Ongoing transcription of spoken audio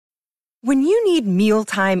When you need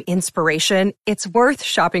mealtime inspiration, it's worth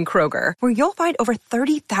shopping Kroger, where you'll find over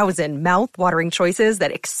 30,000 mouth-watering choices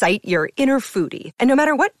that excite your inner foodie. And no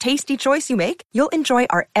matter what tasty choice you make, you'll enjoy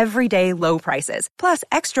our everyday low prices, plus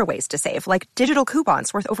extra ways to save, like digital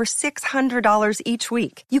coupons worth over $600 each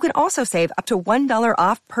week. You can also save up to $1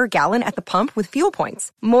 off per gallon at the pump with fuel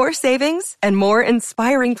points. More savings and more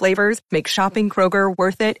inspiring flavors make shopping Kroger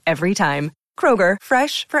worth it every time. Kroger,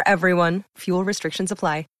 fresh for everyone. Fuel restrictions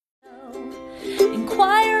apply.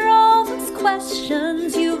 Inquire all those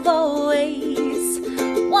questions you've always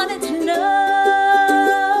wanted to know.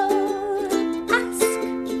 Ask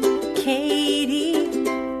Katie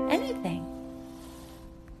anything.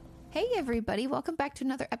 Hey everybody, welcome back to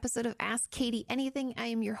another episode of Ask Katie Anything. I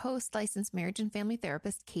am your host, licensed marriage and family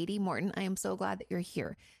therapist, Katie Morton. I am so glad that you're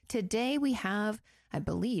here. Today we have, I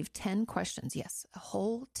believe, 10 questions. Yes, a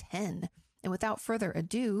whole 10. And without further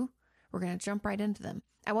ado, we're going to jump right into them.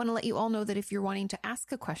 I want to let you all know that if you're wanting to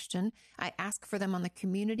ask a question, I ask for them on the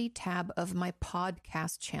community tab of my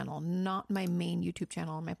podcast channel, not my main YouTube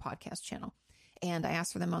channel, on my podcast channel. And I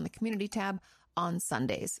ask for them on the community tab on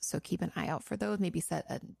Sundays. So keep an eye out for those. Maybe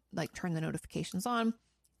turn the notifications on.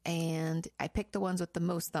 And I pick the ones with the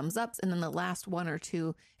most thumbs ups. And then the last one or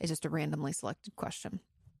two is just a randomly selected question.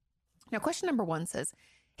 Now, question number 1 says,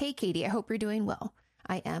 "Hey, Katie, I hope you're doing well."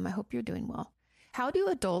 I am. I hope you're doing well. How do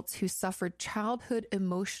adults who suffered childhood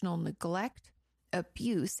emotional neglect,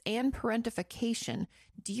 abuse, and parentification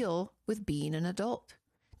deal with being an adult,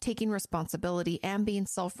 taking responsibility and being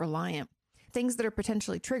self-reliant, things that are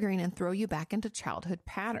potentially triggering and throw you back into childhood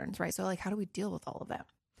patterns, right? So how do we deal with all of that?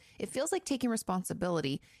 It feels like taking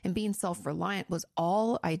responsibility and being self-reliant was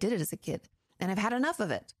all I did as a kid, and I've had enough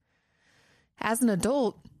of it. As an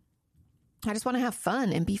adult, I just want to have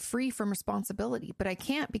fun and be free from responsibility, but I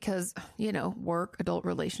can't because, work, adult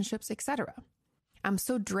relationships, etc. I'm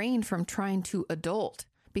so drained from trying to adult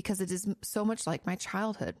because it is so much like my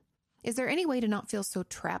childhood. Is there any way to not feel so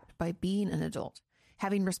trapped by being an adult,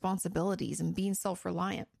 having responsibilities and being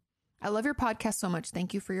self-reliant? I love your podcast so much.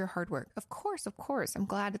 Thank you for your hard work. Of course. I'm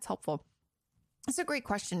glad it's helpful. It's a great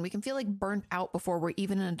question. We can feel like burnt out before we're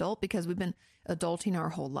even an adult because we've been adulting our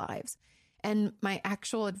whole lives. And my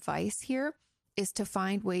actual advice here is to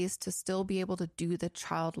find ways to still be able to do the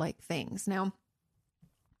childlike things. Now,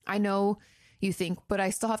 I know you think, but I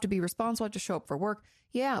still have to be responsible, I have to show up for work.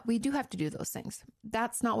 Yeah, we do have to do those things.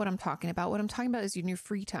 That's not what I'm talking about. What I'm talking about is in your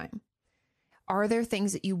free time. Are there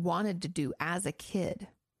things that you wanted to do as a kid?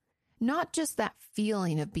 Not just that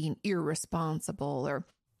feeling of being irresponsible, or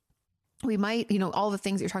we might, all the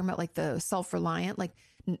things that you're talking about, like the self-reliant, like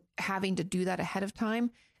having to do that ahead of time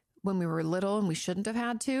when we were little and we shouldn't have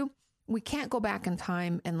had to. We can't go back in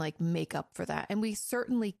time and make up for that. And we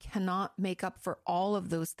certainly cannot make up for all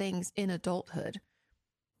of those things in adulthood.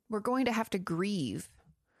 We're going to have to grieve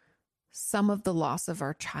some of the loss of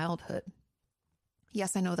our childhood.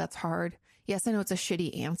 Yes, I know that's hard. Yes, I know it's a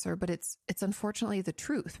shitty answer, but it's unfortunately the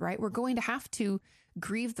truth, right? We're going to have to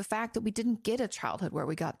grieve the fact that we didn't get a childhood where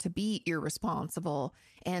we got to be irresponsible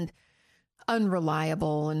and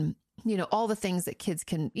unreliable and all the things that kids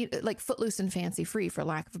can, like footloose and fancy free, for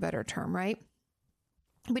lack of a better term, right?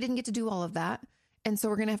 We didn't get to do all of that. And so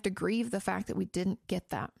we're going to have to grieve the fact that we didn't get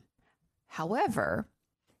that. However,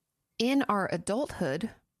 in our adulthood,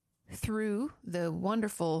 through the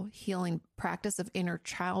wonderful healing practice of inner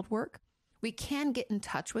child work, we can get in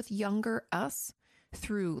touch with younger us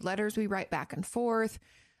through letters we write back and forth.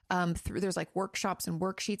 There's workshops and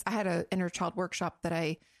worksheets. I had an inner child workshop that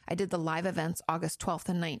I did the live events August 12th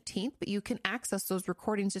and 19th, but you can access those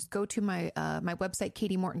recordings. Just go to my website,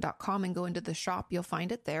 katiemorton.com, and go into the shop. You'll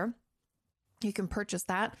find it there. You can purchase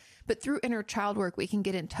that. But through inner child work, we can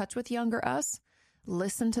get in touch with younger us,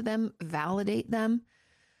 listen to them, validate them,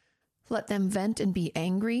 let them vent and be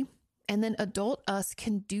angry. And then adult us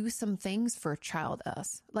can do some things for child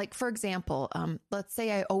us. Like, for example, let's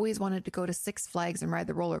say I always wanted to go to Six Flags and ride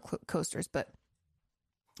the roller coasters, but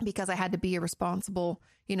because I had to be a responsible,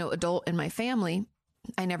 adult in my family,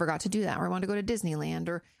 I never got to do that. Or I wanted to go to Disneyland,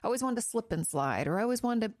 or I always wanted to slip and slide, or I always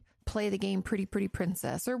wanted to play the game Pretty Pretty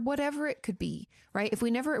Princess, or whatever it could be, right? If we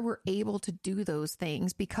never were able to do those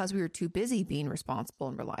things because we were too busy being responsible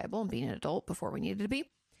and reliable and being an adult before we needed to be,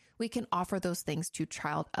 we can offer those things to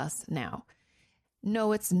child us now.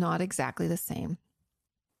 No, it's not exactly the same,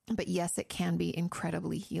 but yes, it can be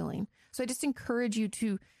incredibly healing. So I just encourage you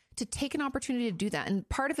to take an opportunity to do that. And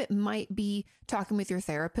part of it might be talking with your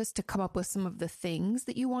therapist to come up with some of the things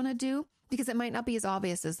that you want to do, because it might not be as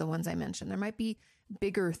obvious as the ones I mentioned. There might be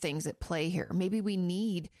bigger things at play here. Maybe we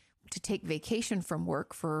need to take vacation from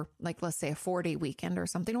work for, let's say, a 4-day weekend or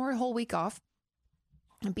something, or a whole week off,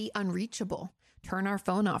 be unreachable, turn our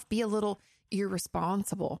phone off, be a little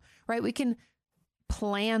irresponsible, right? We can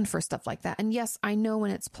plan for stuff like that. And yes, I know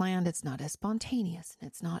when it's planned, it's not as spontaneous and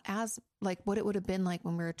it's not as like what it would have been like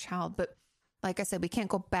when we were a child. But like I said, we can't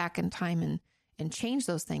go back in time and change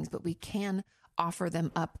those things, but we can offer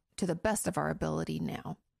them up to the best of our ability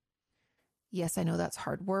now. Yes, I know that's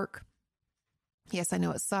hard work. Yes, I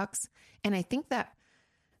know it sucks. And I think that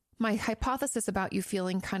my hypothesis about you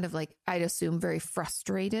feeling kind of like, I'd assume, very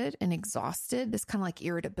frustrated and exhausted, this kind of like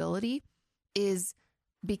irritability, is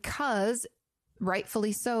because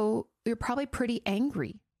rightfully so, you're probably pretty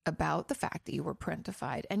angry about the fact that you were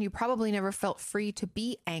parentified, and you probably never felt free to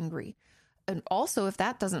be angry. And also, if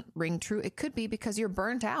that doesn't ring true, it could be because you're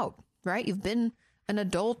burnt out, right? You've been an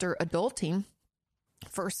adult or adulting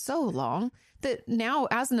for so long that now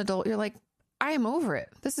as an adult, you're like, I am over it.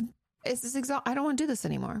 This is I don't want to do this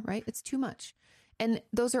anymore, right? It's too much. And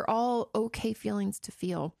those are all okay feelings to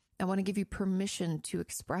feel. I want to give you permission to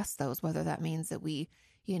express those, whether that means that we,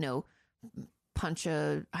 punch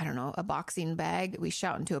a boxing bag, we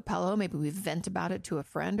shout into a pillow, maybe we vent about it to a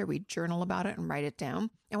friend, or we journal about it and write it down.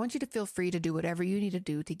 I want you to feel free to do whatever you need to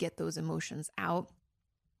do to get those emotions out.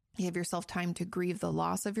 Give yourself time to grieve the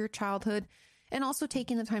loss of your childhood, and also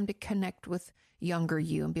taking the time to connect with younger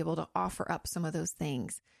you and be able to offer up some of those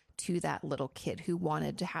things to that little kid who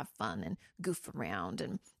wanted to have fun and goof around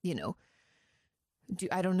and,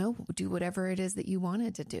 do whatever it is that you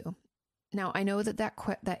wanted to do. Now, I know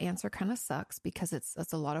that answer kind of sucks because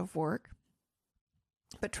it's a lot of work,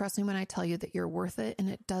 but trust me when I tell you that you're worth it, and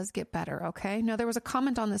it does get better. Okay. Now, there was a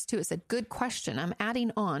comment on this too. It said, good question. I'm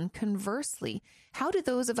adding on, conversely, how do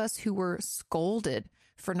those of us who were scolded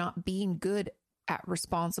for not being good at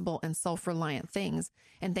responsible and self-reliant things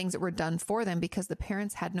and things that were done for them because the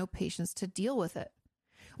parents had no patience to deal with it?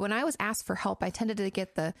 When I was asked for help, I tended to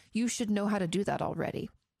get you should know how to do that already.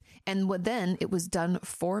 And then it was done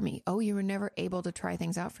for me. Oh, you were never able to try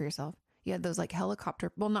things out for yourself. You had those like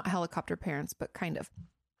not helicopter parents, but kind of.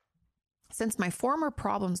 Since my former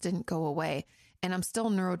problems didn't go away and I'm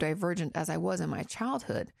still neurodivergent as I was in my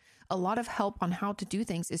childhood, a lot of help on how to do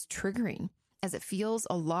things is triggering, as it feels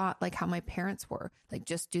a lot like how my parents were. Like,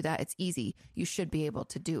 just do that. It's easy. You should be able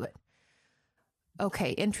to do it.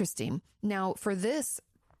 Okay, interesting. Now for this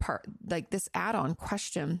part, like this add-on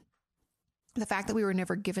question, the fact that we were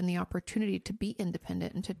never given the opportunity to be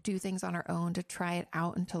independent and to do things on our own, to try it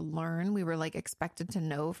out and to learn, we were like expected to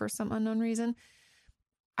know for some unknown reason.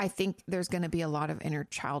 I think there's going to be a lot of inner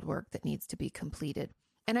child work that needs to be completed.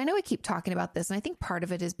 And I know I keep talking about this, and I think part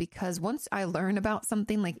of it is because once I learn about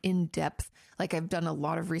something like in depth, like I've done a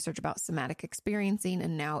lot of research about somatic experiencing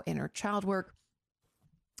and now inner child work.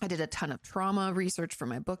 I did a ton of trauma research for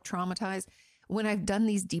my book, Traumatized. When I've done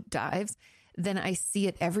these deep dives, then I see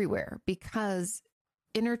it everywhere, because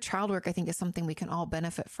inner child work, I think, is something we can all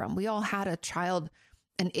benefit from. We all had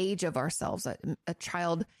an age of ourselves, a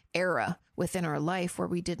child era within our life where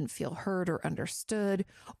we didn't feel heard or understood,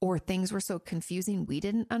 or things were so confusing we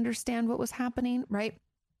didn't understand what was happening, right?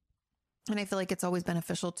 And I feel like it's always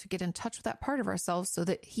beneficial to get in touch with that part of ourselves so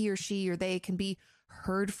that he or she or they can be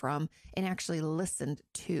heard from and actually listened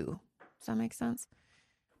to. Does that make sense?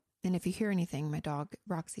 And if you hear anything, my dog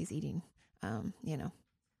Roxy's eating.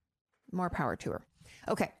 More power to her.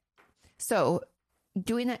 Okay. So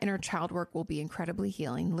doing that inner child work will be incredibly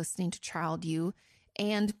healing, listening to child you.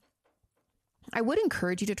 And I would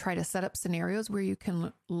encourage you to try to set up scenarios where you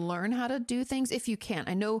can learn how to do things if you can.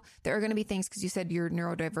 I know there are going to be things, because you said you're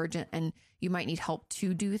neurodivergent and you might need help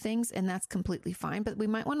to do things, and that's completely fine. But we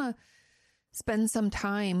might want to spend some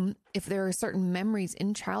time, if there are certain memories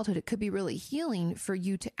in childhood, it could be really healing for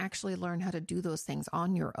you to actually learn how to do those things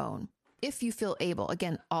on your own. If you feel able,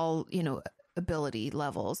 again, all, ability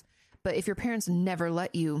levels. But if your parents never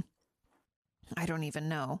let you, I don't even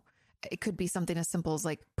know. It could be something as simple as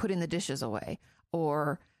like putting the dishes away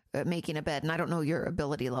or making a bed. And I don't know your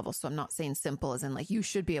ability level. So I'm not saying simple as in like, you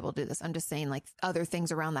should be able to do this. I'm just saying like other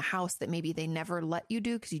things around the house that maybe they never let you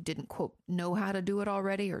do because you didn't, quote, know how to do it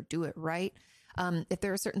already or do it right. If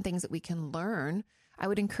there are certain things that we can learn, I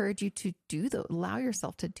would encourage you to allow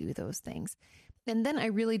yourself to do those things. And then I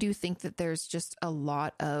really do think that there's just a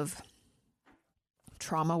lot of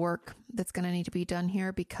trauma work that's going to need to be done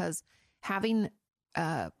here, because having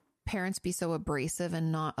parents be so abrasive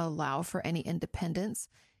and not allow for any independence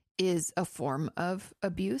is a form of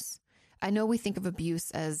abuse. I know we think of abuse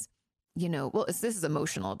as, this is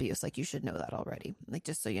emotional abuse. Like, you should know that already, like,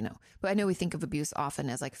 just so you know. But I know we think of abuse often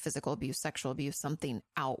as like physical abuse, sexual abuse, something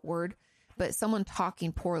outward. But someone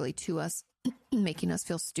talking poorly to us, making us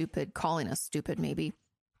feel stupid, calling us stupid, maybe,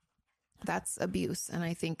 that's abuse. And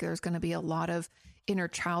I think there's going to be a lot of inner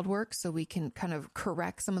child work so we can kind of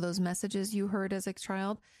correct some of those messages you heard as a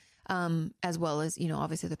child, as well as,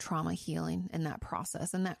 obviously the trauma healing in that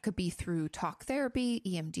process. And that could be through talk therapy,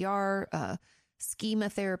 EMDR, schema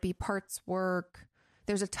therapy, parts work.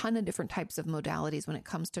 There's a ton of different types of modalities when it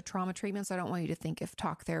comes to trauma treatment. So I don't want you to think if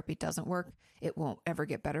talk therapy doesn't work, it won't ever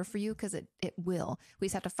get better for you, because it will. We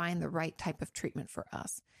just have to find the right type of treatment for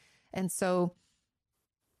us. And so,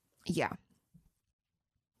 yeah,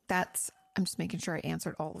 I'm just making sure I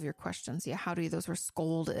answered all of your questions. Yeah. How do those were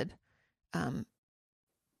scolded?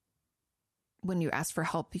 When you ask for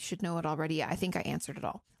help, you should know it already. Yeah, I think I answered it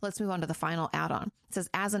all. Let's move on to the final add-on. It says,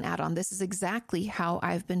 as an add-on, this is exactly how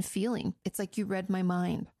I've been feeling. It's like you read my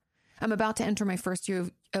mind. I'm about to enter my first year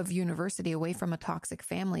of university away from a toxic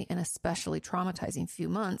family and especially traumatizing few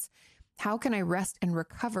months. How can I rest and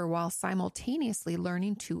recover while simultaneously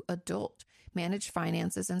learning to adult, manage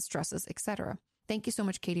finances and stresses, etc.? Thank you so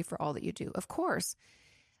much, Katie, for all that you do. Of course.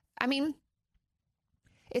 I mean,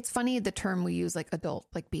 it's funny, the term we use, like adult,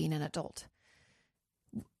 like being an adult.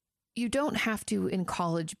 You don't have to in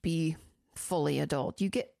college be fully adult.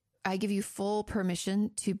 I give you full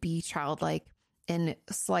permission to be childlike and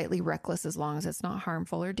slightly reckless as long as it's not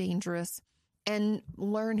harmful or dangerous, and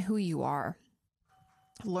learn who you are.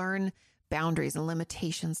 Learn boundaries and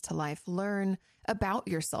limitations to life. Learn about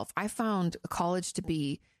yourself. I found college to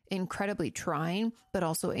be incredibly trying, but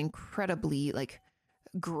also incredibly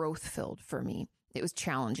growth filled for me. It was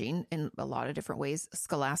challenging in a lot of different ways,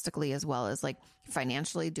 scholastically, as well as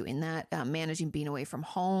financially doing that, managing being away from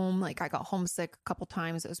home. I got homesick a couple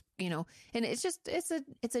times. It was, and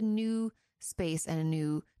it's a new space and a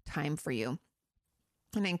new time for you.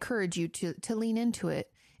 And I encourage you to lean into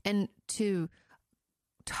it and to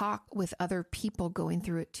talk with other people going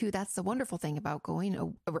through it too. That's the wonderful thing about going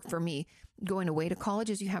away to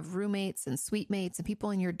college, is you have roommates and suite mates and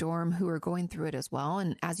people in your dorm who are going through it as well.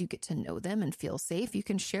 And as you get to know them and feel safe, you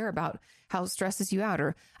can share about how it stresses you out,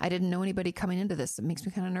 or I didn't know anybody coming into this. It makes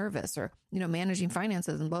me kind of nervous, or, managing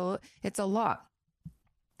finances and blah, blah. It's a lot.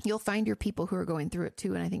 You'll find your people who are going through it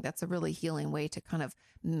too. And I think that's a really healing way to kind of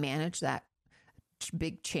manage that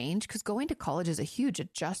big change, because going to college is a huge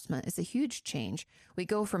adjustment. It's a huge change. We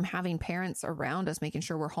go from having parents around us, making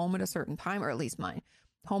sure we're home at a certain time, or at least mine,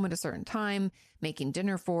 home at a certain time, making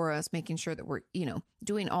dinner for us, making sure that we're,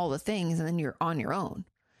 doing all the things. And then you're on your own.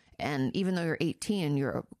 And even though you're 18,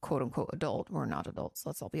 you're a quote unquote adult. We're not adults.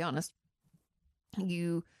 Let's all be honest.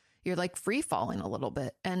 You're free falling a little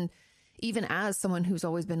bit. And even as someone who's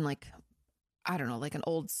always been an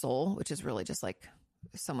old soul, which is really just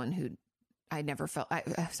someone who I never felt,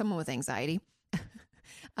 someone with anxiety.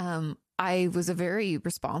 I was a very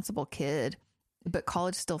responsible kid, but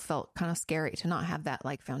college still felt kind of scary to not have that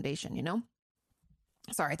foundation,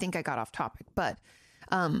 Sorry, I think I got off topic, but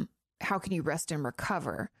how can you rest and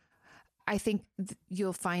recover? I think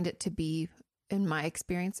you'll find it to be, in my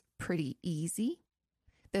experience, pretty easy.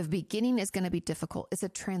 The beginning is going to be difficult. It's a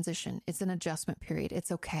transition. It's an adjustment period.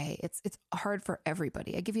 It's okay. It's hard for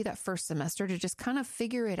everybody. I give you that first semester to just kind of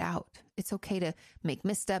figure it out. It's okay to make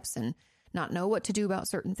missteps and not know what to do about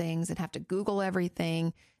certain things and have to Google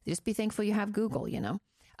everything. Just be thankful you have Google,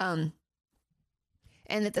 And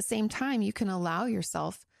at the same time, you can allow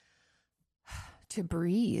yourself to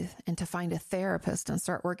breathe and to find a therapist and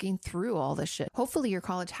start working through all this shit. Hopefully your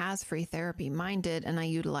college has free therapy. Mine did, and I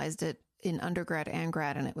utilized it in undergrad and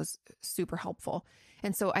grad, and it was super helpful.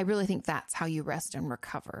 And so I really think that's how you rest and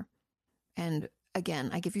recover. And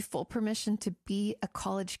again, I give you full permission to be a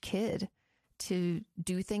college kid, to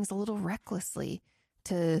do things a little recklessly,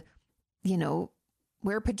 to,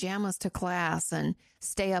 wear pajamas to class and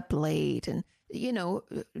stay up late and,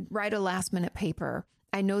 write a last minute paper.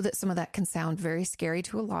 I know that some of that can sound very scary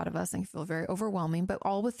to a lot of us and feel very overwhelming, but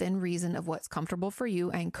all within reason of what's comfortable for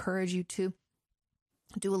you. I encourage you to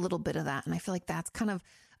do a little bit of that. And I feel like that's kind of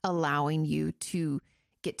allowing you to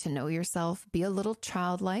get to know yourself, be a little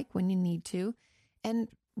childlike when you need to, and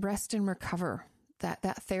rest and recover. That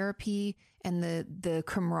therapy and the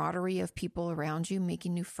camaraderie of people around you,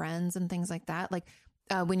 making new friends and things like that.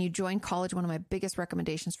 When you join college, one of my biggest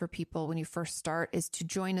recommendations for people when you first start is to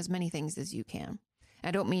join as many things as you can.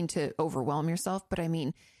 I don't mean to overwhelm yourself, but I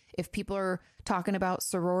mean, if people are talking about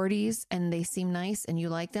sororities and they seem nice and you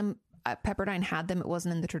like them, Pepperdine had them. It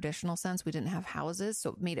wasn't in the traditional sense. We didn't have houses. So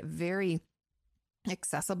it made it very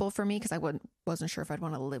accessible for me because I wasn't sure if I'd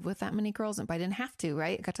want to live with that many girls. But I didn't have to,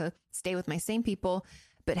 right? I got to stay with my same people,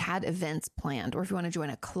 but had events planned. Or if you want to join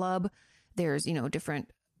a club, there's,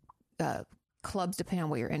 different clubs depending on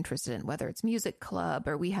what you're interested in, whether it's music club,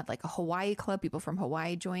 or we had like a Hawaii club. People from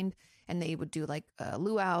Hawaii joined and they would do like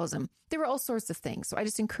luau's, and there were all sorts of things. So I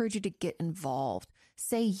just encourage you to get involved.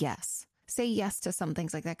 Say yes to some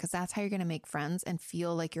things like that, because that's how you're going to make friends and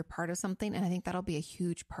feel like you're part of something. And I think that'll be a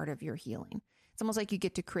huge part of your healing. It's almost like you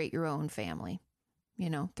get to create your own family,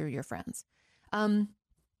 through your friends.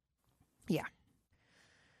 Yeah.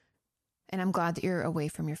 And I'm glad that you're away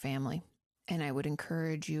from your family. And I would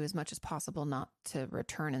encourage you as much as possible not to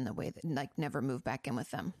return in the way that, like, never move back in with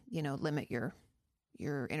them, limit your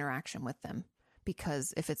interaction with them,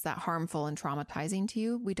 because if it's that harmful and traumatizing to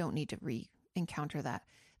you, we don't need to re-encounter that.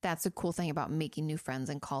 That's a cool thing about making new friends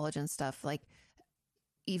in college and stuff. Like,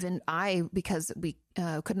 even because we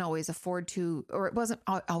couldn't always afford to, or it wasn't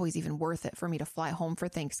always even worth it for me to fly home for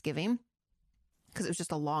Thanksgiving because it was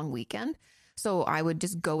just a long weekend. So I would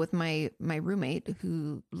just go with my roommate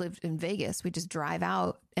who lived in Vegas. We'd just drive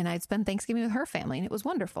out and I'd spend Thanksgiving with her family, and it was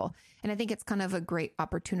wonderful. And I think it's kind of a great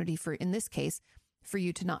opportunity in this case, for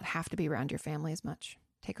you to not have to be around your family as much.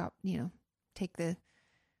 Take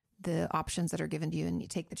the options that are given to you, and you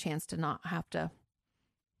take the chance to not have to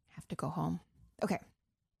go home. Okay.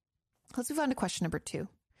 Let's move on to question number 2.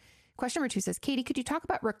 Question number 2 says, Katie, could you talk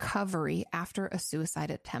about recovery after a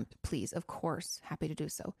suicide attempt, please? Of course. Happy to do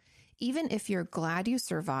so. Even if you're glad you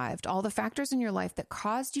survived, all the factors in your life that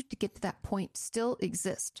caused you to get to that point still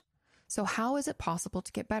exist. So how is it possible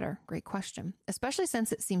to get better? Great question, especially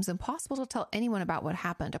since it seems impossible to tell anyone about what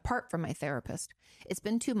happened apart from my therapist. It's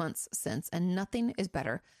been 2 months since and nothing is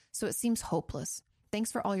better, so it seems hopeless.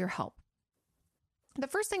 Thanks for all your help. The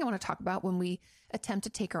first thing I want to talk about when we attempt to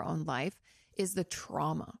take our own life is the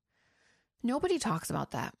trauma. Nobody talks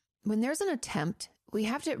about that. When there's an attempt, we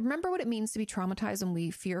have to remember what it means to be traumatized, and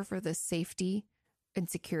we fear for the safety and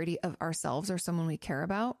security of ourselves or someone we care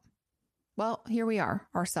about. Well, here we are,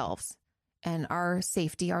 ourselves, and our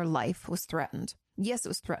safety, our life was threatened. Yes, it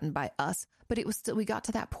was threatened by us, but it was still, we got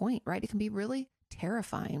to that point, right? It can be really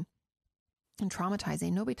terrifying and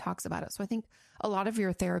traumatizing. Nobody talks about it. So I think a lot of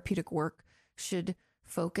your therapeutic work should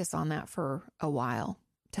focus on that for a while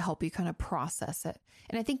to help you kind of process it.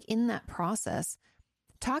 And I think in that process,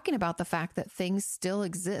 talking about the fact that things still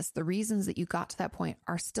exist, the reasons that you got to that point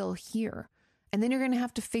are still here. And then you're going to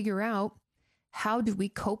have to figure out, how do we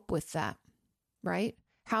cope with that, right?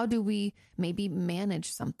 How do we maybe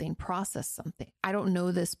manage something, process something? I don't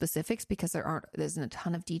know the specifics because there isn't a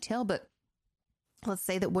ton of detail, but let's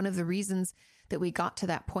say that one of the reasons that we got to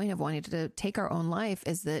that point of wanting to take our own life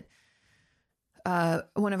is that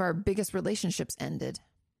one of our biggest relationships ended.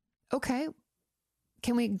 Okay.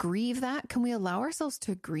 Can we grieve that? Can we allow ourselves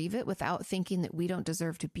to grieve it without thinking that we don't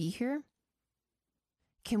deserve to be here?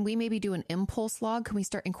 Can we maybe do an impulse log? Can we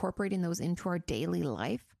start incorporating those into our daily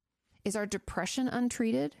life? Is our depression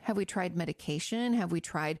untreated? Have we tried medication? Have we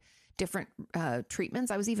tried different treatments?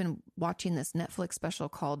 I was even watching this Netflix special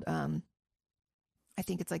called, I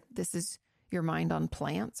think it's like, This Is Your Mind on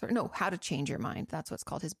Plants, or no, How to Change Your Mind. That's what it's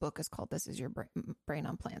called. His book is called This Is Your Brain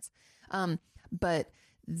on Plants. But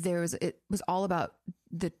it was all about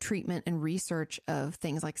the treatment and research of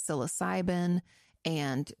things like psilocybin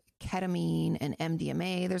and ketamine and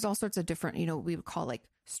MDMA. There's all sorts of different, we would call like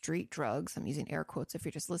street drugs. I'm using air quotes if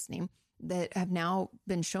you're just listening, that have now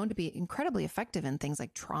been shown to be incredibly effective in things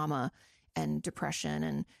like trauma and depression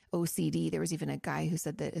and OCD. There was even a guy who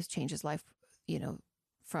said that it's changed his life,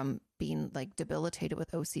 from being like debilitated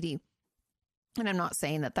with OCD. And I'm not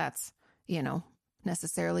saying that that's,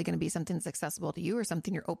 necessarily going to be something that's accessible to you or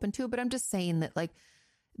something you're open to, but I'm just saying that like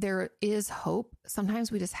there is hope.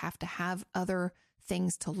 Sometimes we just have to have other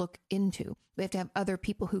things to look into. We have to have other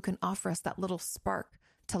people who can offer us that little spark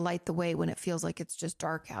to light the way when it feels like it's just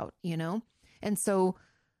dark out, And so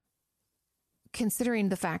considering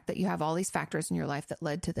the fact that you have all these factors in your life that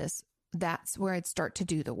led to this, that's where I'd start to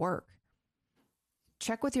do the work.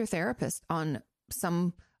 Check with your therapist on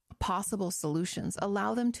some possible solutions.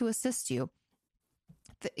 Allow them to assist you.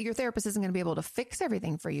 Your therapist isn't going to be able to fix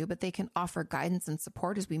everything for you, but they can offer guidance and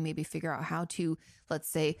support as we maybe figure out how to, let's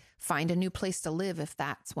say, find a new place to live if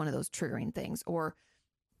that's one of those triggering things, or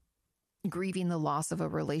grieving the loss of a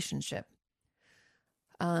relationship,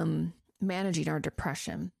 managing our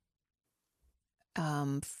depression,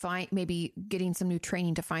 maybe getting some new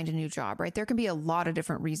training to find a new job, right? There can be a lot of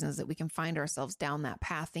different reasons that we can find ourselves down that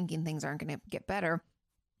path thinking things aren't going to get better.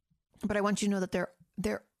 But I want you to know that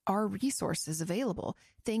there are resources available.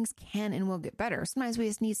 Things can and will get better. Sometimes we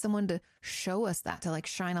just need someone to show us that, to like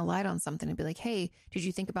shine a light on something and be like, hey, did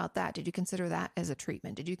you think about that? Did you consider that as a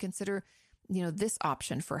treatment? Did you consider, this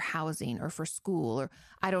option for housing or for school, or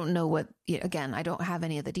I don't know what, again, I don't have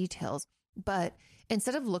any of the details, but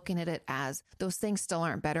instead of looking at it as those things still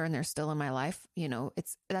aren't better and they're still in my life,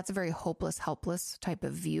 that's a very hopeless, helpless type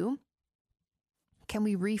of view. Can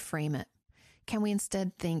we reframe it? Can we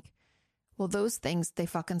instead think, well, those things, they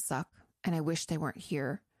fucking suck. And I wish they weren't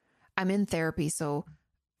here. I'm in therapy, so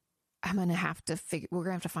we're going to have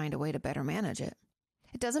to find a way to better manage it.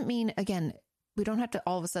 It doesn't mean, again, we don't have to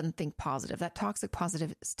all of a sudden think positive. That toxic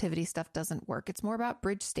positivity stuff doesn't work. It's more about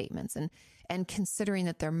bridge statements and considering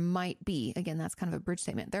that there might be, again, that's kind of a bridge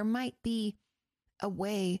statement. There might be a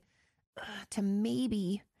way to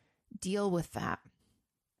maybe deal with that.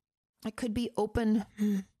 I could be open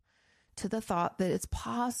to the thought that it's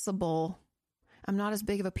possible I'm not as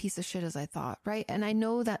big of a piece of shit as I thought, right? And I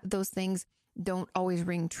know that those things don't always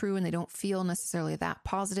ring true and they don't feel necessarily that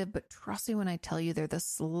positive, but trust me when I tell you they're the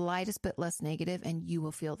slightest bit less negative and you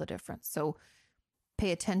will feel the difference. So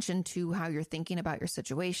pay attention to how you're thinking about your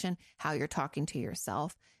situation, how you're talking to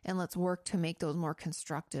yourself, and let's work to make those more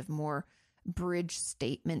constructive, more bridge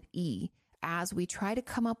statement-y as we try to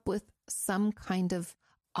come up with some kind of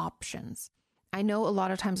options. I know a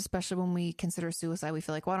lot of times, especially when we consider suicide, we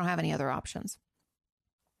feel like, well, I don't have any other options.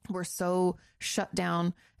 We're so shut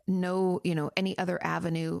down. No, any other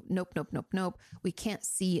avenue. Nope. We can't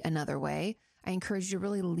see another way. I encourage you to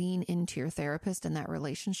really lean into your therapist in that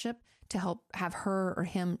relationship to help have her or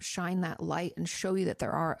him shine that light and show you that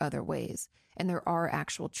there are other ways and there are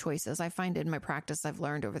actual choices. I find in my practice, I've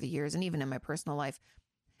learned over the years, and even in my personal life,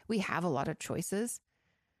 we have a lot of choices,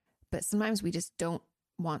 but sometimes we just don't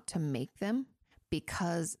want to make them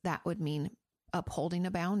because that would mean upholding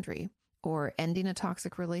a boundary or ending a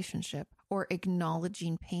toxic relationship or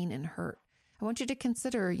acknowledging pain and hurt. I want you to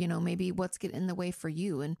consider, maybe what's getting in the way for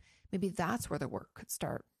you. And maybe that's where the work could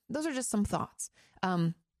start. Those are just some thoughts.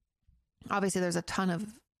 Obviously there's a ton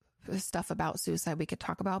of stuff about suicide we could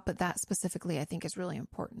talk about, but that specifically I think is really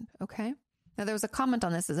important. Okay. Now there was a comment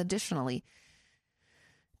on this as additionally,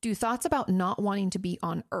 do thoughts about not wanting to be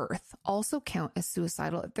on Earth also count as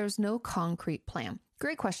suicidal if there's no concrete plan?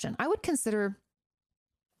 Great question. I would consider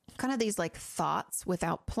kind of these like thoughts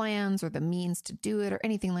without plans or the means to do it or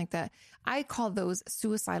anything like that. I call those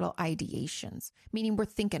suicidal ideations, meaning we're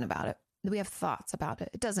thinking about it. We have thoughts about it.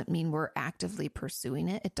 It doesn't mean we're actively pursuing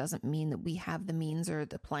it. It doesn't mean that we have the means or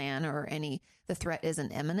the plan or the threat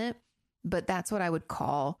isn't imminent, but that's what I would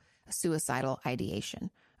call a suicidal ideation.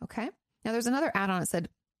 Okay. Now there's another add-on that said,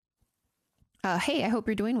 hey, I hope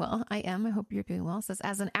you're doing well. I am. I hope you're doing well. It says,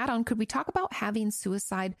 as an add-on, could we talk about having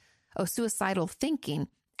suicidal thinking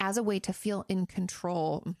as a way to feel in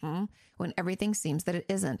control when everything seems that it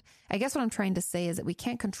isn't? I guess what I'm trying to say is that we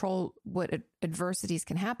can't control what adversities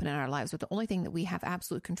can happen in our lives, but the only thing that we have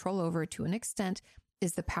absolute control over to an extent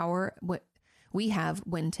is the power what we have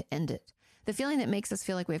when to end it. The feeling that makes us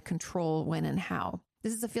feel like we have control when and how.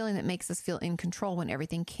 This is a feeling that makes us feel in control when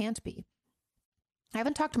everything can't be. I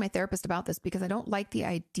haven't talked to my therapist about this because I don't like the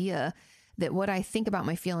idea that what I think about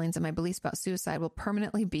my feelings and my beliefs about suicide will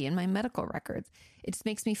permanently be in my medical records. It just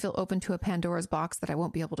makes me feel open to a Pandora's box that I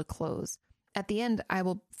won't be able to close. At the end, I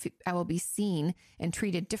will be seen and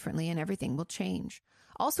treated differently and everything will change.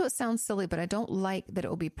 Also, it sounds silly, but I don't like that it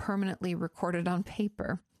will be permanently recorded on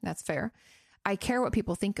paper. That's fair. I care what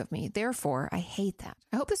people think of me. Therefore, I hate that.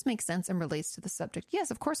 I hope this makes sense and relates to the subject.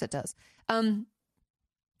 Yes, of course it does.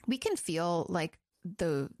 We can feel like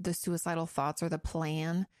the suicidal thoughts or the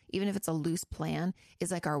plan, even if it's a loose plan,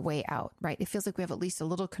 is like our way out, right? It feels like we have at least a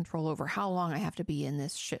little control over how long I have to be in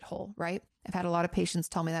this shithole, right? I've had a lot of patients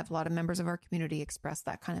tell me that. A lot of members of our community express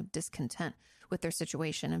that kind of discontent with their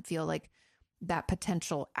situation and feel like that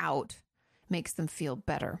potential out makes them feel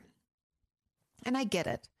better. And I get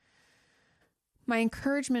it. My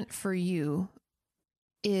encouragement for you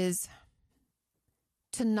is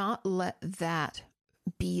to not let that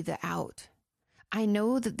be the out. I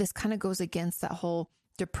know that this kind of goes against that whole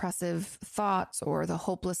depressive thoughts or the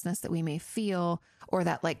hopelessness that we may feel or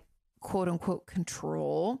that like quote unquote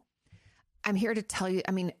control. I'm here to tell you,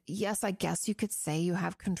 yes, I guess you could say you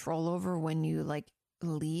have control over when you like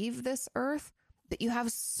leave this earth, but you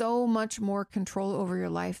have so much more control over your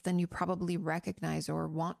life than you probably recognize or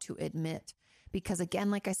want to admit. Because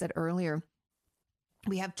again, like I said earlier,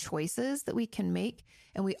 we have choices that we can make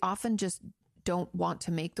and we often just don't want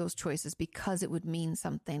to make those choices because it would mean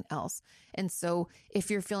something else. And so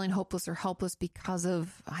if you're feeling hopeless or helpless because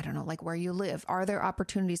of, I don't know, like where you live, are there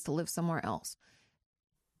opportunities to live somewhere else?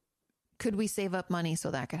 Could we save up money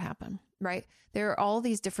so that could happen, right? There are all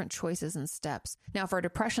these different choices and steps. Now, if our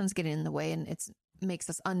depression's getting in the way and it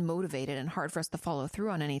makes us unmotivated and hard for us to follow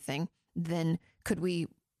through on anything, then could we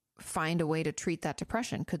find a way to treat that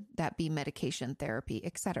depression. Could that be medication, therapy,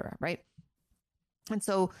 etc., right? And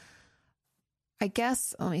so I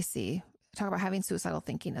guess, let me see, talk about having suicidal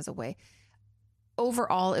thinking as a way.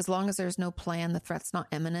 Overall, as long as there's no plan, the threat's not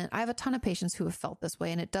imminent. I have a ton of patients who have felt this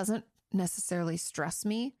way, and it doesn't necessarily stress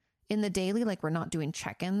me in the daily. Like, we're not doing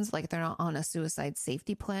check-ins, like they're not on a suicide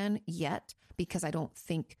safety plan yet, because I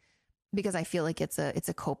feel like it's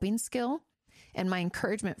a coping skill. And my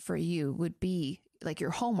encouragement for you would be, like,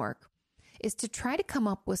 your homework is to try to come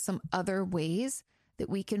up with some other ways that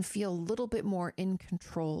we can feel a little bit more in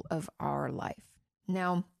control of our life.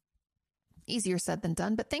 Now, easier said than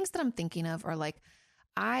done, but things that I'm thinking of are like,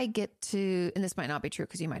 I get to, and this might not be true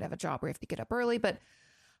because you might have a job where you have to get up early, but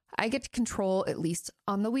I get to control, at least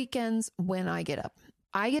on the weekends when I get up,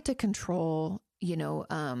 I get to control,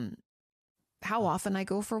 how often I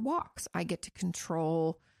go for walks. I get to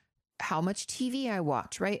control how much TV I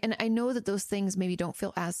watch, right? And I know that those things maybe don't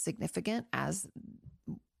feel as significant as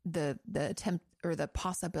the attempt or the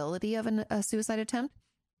possibility of a suicide attempt.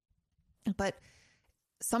 But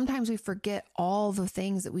sometimes we forget all the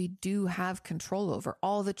things that we do have control over,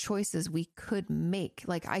 all the choices we could make.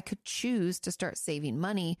 Like, I could choose to start saving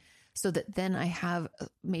money so that then I have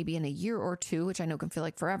maybe in a year or two, which I know can feel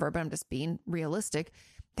like forever, but I'm just being realistic,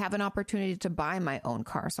 have an opportunity to buy my own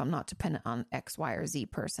car. So I'm not dependent on X, Y, or Z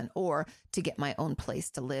person, or to get my own place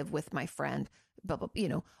to live with my friend, blah, blah,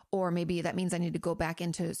 or maybe that means I need to go back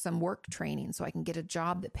into some work training so I can get a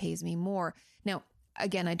job that pays me more. Now,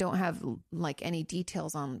 again, I don't have like any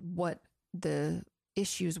details on what the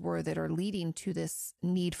issues were that are leading to this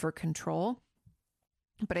need for control,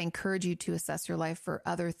 but I encourage you to assess your life for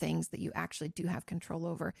other things that you actually do have control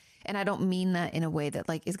over. And I don't mean that in a way that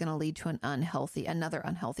like is going to lead to another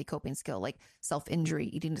unhealthy coping skill, like self-injury,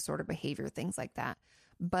 eating disorder behavior, things like that.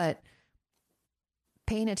 But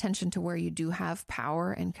paying attention to where you do have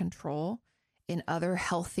power and control in other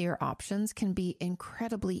healthier options can be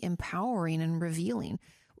incredibly empowering and revealing.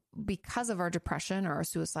 Because of our depression or our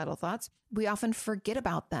suicidal thoughts, we often forget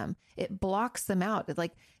about them. It blocks them out. It's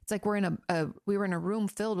like we were in a room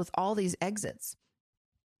filled with all these exits.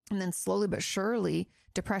 And then slowly but surely,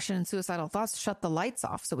 depression and suicidal thoughts shut the lights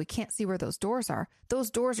off. So we can't see where those doors are. Those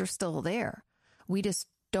doors are still there. We just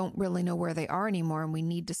don't really know where they are anymore. And we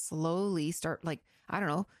need to slowly start, like, I don't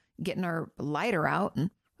know, getting our lighter out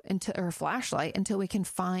and into our flashlight until we can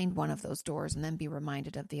find one of those doors and then be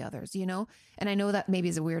reminded of the others, And I know that maybe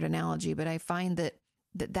is a weird analogy, but I find that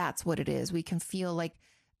that's what it is. We can feel like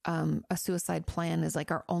a suicide plan is like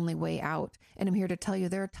our only way out. And I'm here to tell you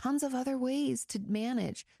there are tons of other ways to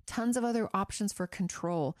manage, tons of other options for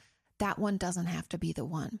control. That one doesn't have to be the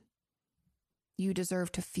one. You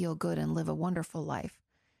deserve to feel good and live a wonderful life.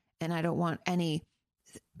 And I don't want any,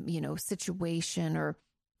 situation or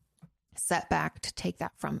setback to take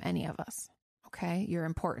that from any of us. Okay. You're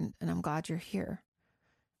important and I'm glad you're here.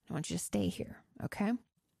 I want you to stay here. Okay.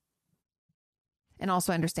 And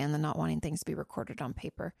also understand the not wanting things to be recorded on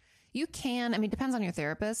paper. You can, it depends on your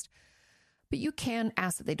therapist, but you can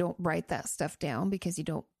ask that they don't write that stuff down because you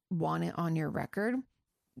don't want it on your record.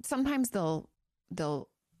 Sometimes they'll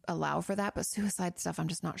allow for that, but suicide stuff, I'm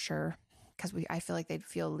just not sure because I feel like they'd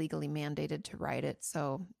feel legally mandated to write it.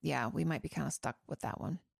 So yeah, we might be kind of stuck with that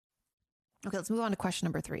one. Okay, let's move on to question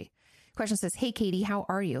number 3. Question says, "Hey, Katie, how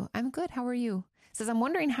are you?" I'm good. How are you? It says, "I'm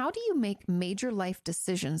wondering, how do you make major life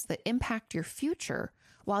decisions that impact your future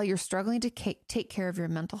while you're struggling to take care of your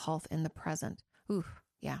mental health in the present?" Ooh,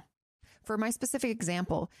 yeah. For my specific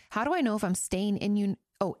example, how do I know if staying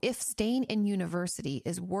in university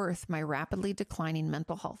is worth my rapidly declining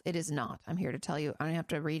mental health? It is not. I'm here to tell you, I don't have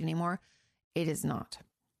to read anymore. It is not.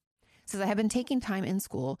 It says, "I have been taking time in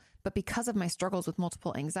school, but because of my struggles with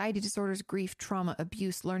multiple anxiety disorders, grief, trauma,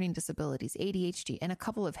 abuse, learning disabilities, ADHD, and a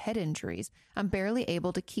couple of head injuries, I'm barely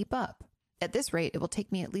able to keep up. At this rate, it will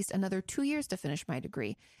take me at least another 2 years to finish my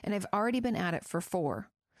degree, and I've already been at it for 4.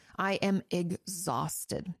 I am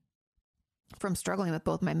exhausted from struggling with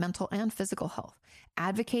both my mental and physical health.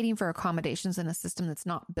 Advocating for accommodations in a system that's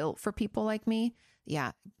not built for people like me."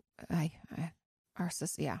 Yeah, I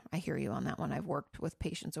hear you on that one. I've worked with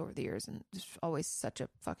patients over the years and it's always such a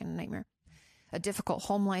fucking nightmare. "A difficult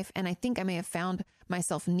home life, and I think I may have found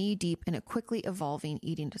myself knee deep in a quickly evolving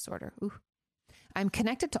eating disorder. Ooh. I'm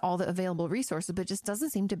connected to all the available resources, but it just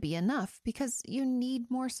doesn't seem to be enough because you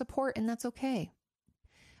need more support, and that's okay.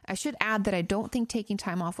 I should add that I don't think taking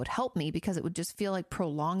time off would help me because it would just feel like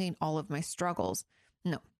prolonging all of my struggles.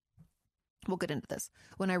 No. We'll get into this.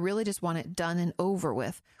 When I really just want it done and over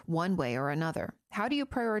with one way or another. How do you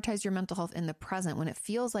prioritize your mental health in the present when it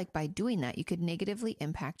feels like by doing that, you could negatively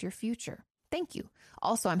impact your future? Thank you.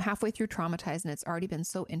 Also, I'm halfway through Traumatized and it's already been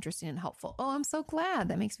so interesting and helpful. Oh, I'm so glad.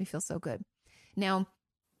 That makes me feel so good. Now,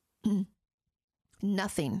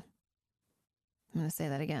 nothing, I'm going to say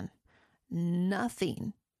that again.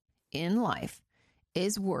 Nothing in life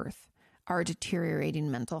is worth our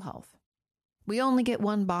deteriorating mental health. We only get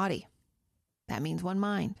one body. That means one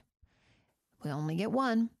mind. We only get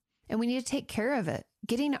one, and we need to take care of it.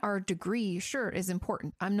 Getting our degree, sure, is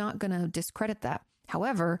important. I'm not going to discredit that.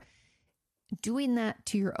 However, doing that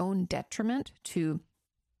to your own detriment, to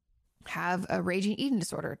have a raging eating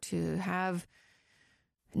disorder, to have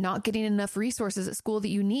not getting enough resources at school that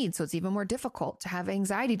you need, so it's even more difficult, to have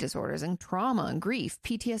anxiety disorders and trauma and grief,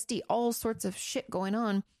 PTSD, all sorts of shit going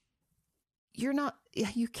on.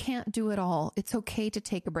 You can't do it all. It's okay to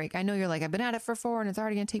take a break. I know you're like, I've been at it for 4 and it's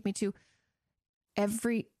already going to take me 2.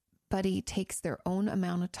 Everybody takes their own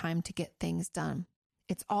amount of time to get things done.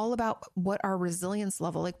 It's all about what our resilience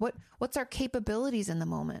level, like what's our capabilities in the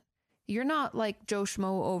moment. You're not like Joe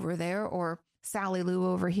Schmo over there or Sally Lou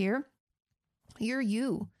over here. You're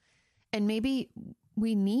you. And maybe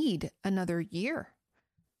we need another year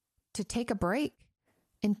to take a break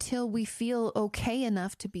until we feel okay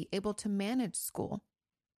enough to be able to manage school.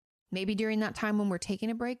 Maybe during that time when we're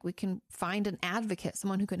taking a break, we can find an advocate,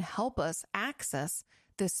 someone who can help us access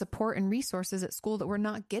the support and resources at school that we're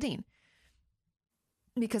not getting.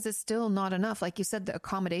 Because it's still not enough. Like you said, the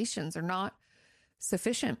accommodations are not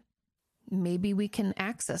sufficient. Maybe we can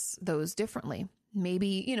access those differently.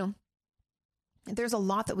 Maybe, there's a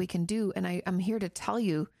lot that we can do. And I'm here to tell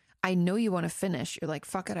you, I know you want to finish. You're like,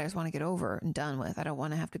 fuck it. I just want to get over and done with. I don't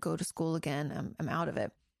want to have to go to school again. I'm out of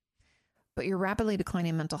it. But your rapidly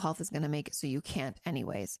declining mental health is going to make it so you can't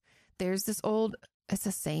anyways. There's this it's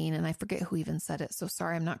a saying, and I forget who even said it. So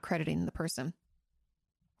sorry, I'm not crediting the person.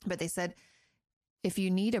 But they said, if you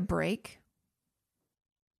need a break,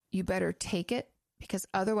 you better take it, because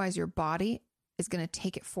otherwise your body is going to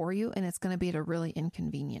take it for you and it's going to be at a really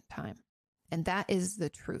inconvenient time. And that is the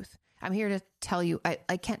truth. I'm here to tell you,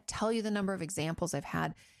 I can't tell you the number of examples I've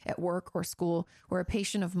had at work or school where a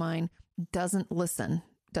patient of mine doesn't listen,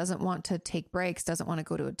 doesn't want to take breaks, doesn't want to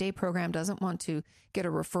go to a day program, doesn't want to get a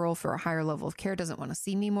referral for a higher level of care, doesn't want to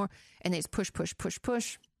see me more. And they just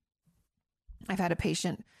push. I've had a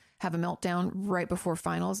patient have a meltdown right before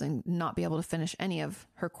finals and not be able to finish any of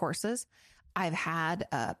her courses. I've had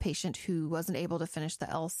a patient who wasn't able to finish the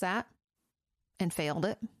LSAT and failed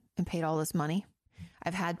it and paid all this money.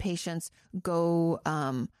 I've had patients go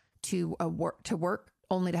to work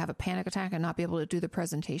only to have a panic attack and not be able to do the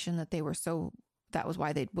presentation that was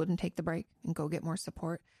why they wouldn't take the break and go get more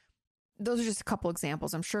support. Those are just a couple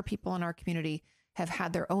examples. I'm sure people in our community have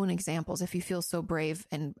had their own examples. If you feel so brave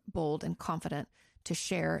and bold and confident to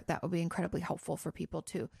share, that would be incredibly helpful for people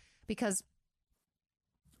too, because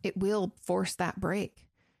it will force that break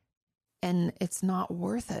and it's not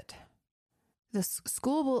worth it. The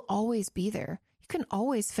school will always be there. You can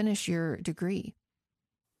always finish your degree.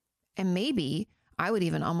 And maybe I would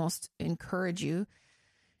even almost encourage you,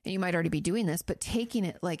 and you might already be doing this, but taking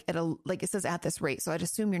it like it says at this rate. So I'd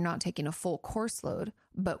assume you're not taking a full course load,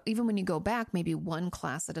 but even when you go back, maybe one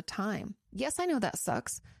class at a time. Yes, I know that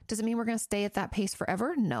sucks. Does it mean we're going to stay at that pace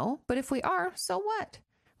forever? No. But if we are, so what?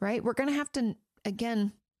 Right? We're going to have to,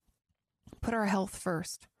 again, put our health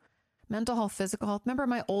first. Mental health, physical health. Remember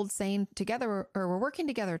my old saying, we're working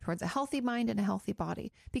together towards a healthy mind and a healthy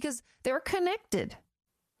body, because they're connected.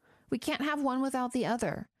 We can't have one without the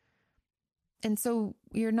other. And so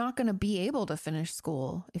you're not going to be able to finish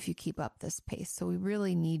school if you keep up this pace. So we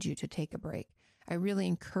really need you to take a break. I really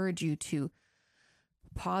encourage you to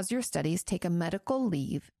pause your studies, take a medical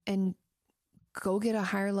leave, and go get a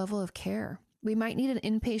higher level of care. We might need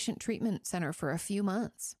an inpatient treatment center for a few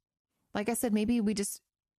months. Like I said, maybe we just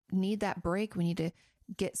need that break. We need to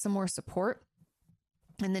get some more support,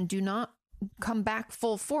 and then do not come back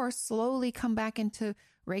full force. Slowly come back into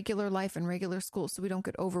regular life and regular school so we don't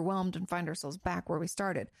get overwhelmed and find ourselves back where we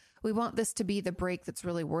started. We want this to be the break that's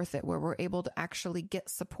really worth it, where we're able to actually get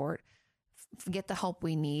support, get the help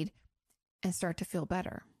we need, and start to feel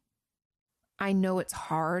better. I know it's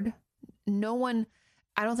hard.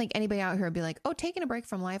 I don't think anybody out here would be like, oh, taking a break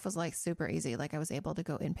from life was like super easy. Like I was able to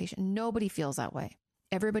go inpatient. Nobody feels that way.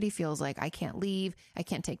 Everybody feels like I can't leave. I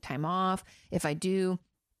can't take time off. If I do,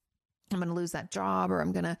 I'm going to lose that job, or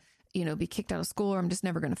I'm going to, be kicked out of school, or I'm just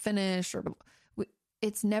never going to finish.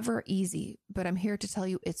 It's never easy, but I'm here to tell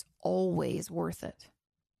you it's always worth it.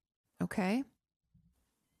 Okay.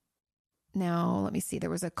 Now, let me see. There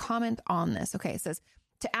was a comment on this. Okay. It says,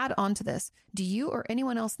 to add on to this, do you or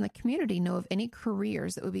anyone else in the community know of any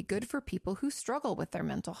careers that would be good for people who struggle with their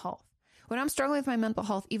mental health? When I'm struggling with my mental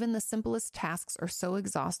health, even the simplest tasks are so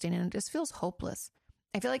exhausting and it just feels hopeless.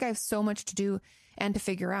 I feel like I have so much to do and to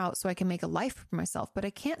figure out so I can make a life for myself, but I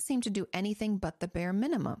can't seem to do anything but the bare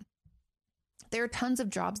minimum. There are tons of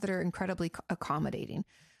jobs that are incredibly accommodating.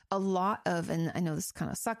 A lot of, and I know this is kind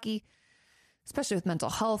of sucky, especially with mental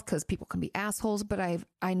health because people can be assholes, but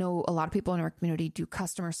I know a lot of people in our community do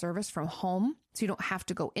customer service from home. So you don't have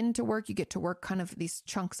to go into work. You get to work kind of these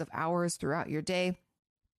chunks of hours throughout your day.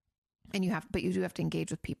 And but you do have to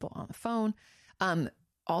engage with people on the phone.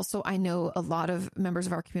 Also, I know a lot of members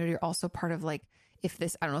of our community are also part of like, I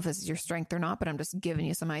don't know if this is your strength or not, but I'm just giving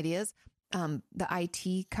you some ideas. The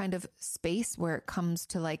IT kind of space where it comes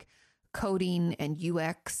to like coding and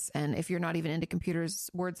UX. And if you're not even into computers,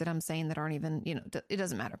 words that I'm saying that aren't even, it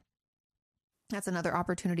doesn't matter. That's another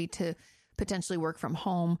opportunity to potentially work from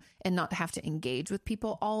home and not have to engage with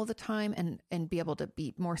people all the time and be able to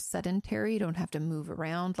be more sedentary. You don't have to move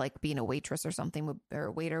around, like being a waitress or something or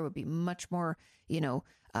a waiter would be much more,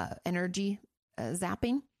 energy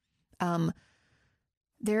zapping.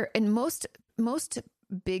 Most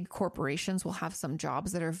big corporations will have some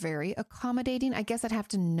jobs that are very accommodating. I guess I'd have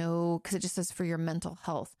to know because it just says for your mental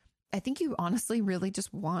health. I think you honestly really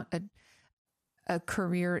just want a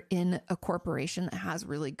career in a corporation that has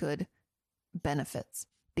really good benefits,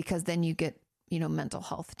 because then you get, mental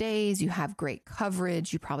health days, you have great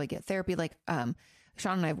coverage, you probably get therapy. Like,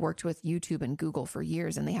 Sean and I have worked with YouTube and Google for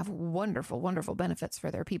years and they have wonderful, wonderful benefits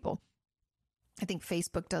for their people. I think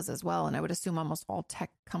Facebook does as well. And I would assume almost all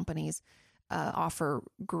tech companies offer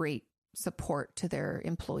great support to their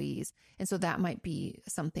employees. And so that might be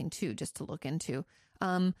something too, just to look into.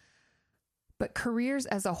 But careers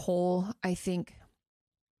as a whole, I think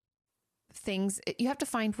you have to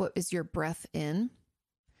find what is your breath in.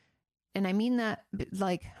 And I mean that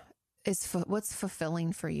like what's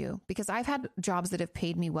fulfilling for you, because I've had jobs that have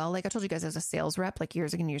paid me well. Like I told you guys, I was a sales rep like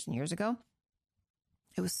years and years ago.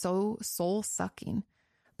 It was so soul sucking,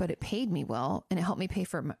 but it paid me well. And it helped me pay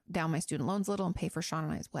down my student loans a little and pay for Sean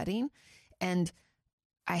and I's wedding. And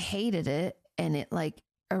I hated it. And it like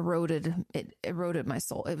eroded my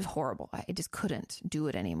soul. It was horrible. I just couldn't do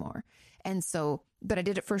it anymore. And so, but I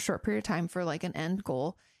did it for a short period of time for like an end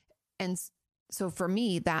goal. And so for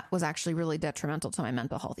me, that was actually really detrimental to my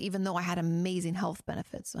mental health, even though I had amazing health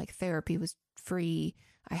benefits, like therapy was free.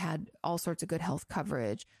 I had all sorts of good health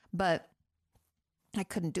coverage, but I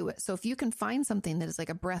couldn't do it. So if you can find something that is like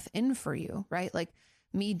a breath in for you, right? Like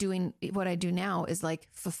me doing what I do now is like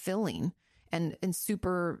fulfilling and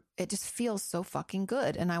super, it just feels so fucking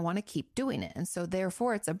good. And I want to keep doing it. And so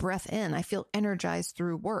therefore it's a breath in. I feel energized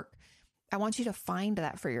through work. I want you to find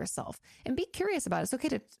that for yourself and be curious about it. It's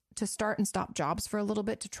okay to start and stop jobs for a little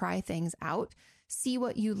bit, to try things out, see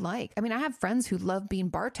what you like. I mean, I have friends who love being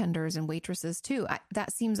bartenders and waitresses too.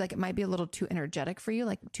 That seems like it might be a little too energetic for you,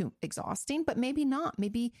 like too exhausting, but maybe not.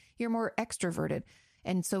 Maybe you're more extroverted.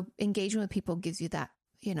 And so engaging with people gives you that,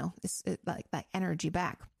 like that energy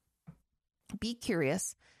back. Be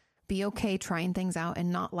curious, be okay trying things out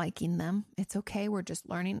and not liking them. It's okay. We're just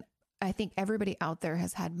learning. I think everybody out there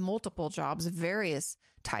has had multiple jobs, various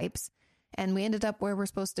types, and we ended up where we're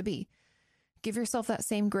supposed to be. Give yourself that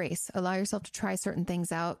same grace. Allow yourself to try certain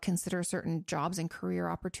things out, consider certain jobs and career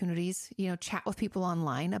opportunities, chat with people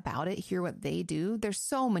online about it, hear what they do. There's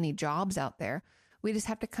so many jobs out there. We just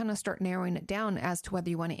have to kind of start narrowing it down as to whether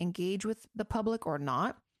you want to engage with the public or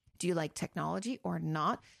not. Do you like technology or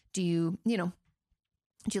not? Do you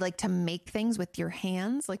like to make things with your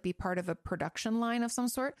hands, like be part of a production line of some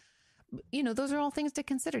sort? Those are all things to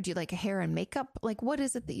consider. Do you like hair and makeup? Like, what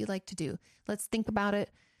is it that you like to do? Let's think about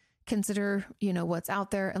it. Consider, what's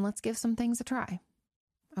out there, and let's give some things a try.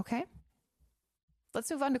 Okay.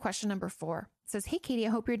 Let's move on to question number 4. It says, "Hey, Katie, I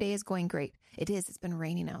hope your day is going great." It is. It's been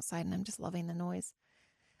raining outside and I'm just loving the noise.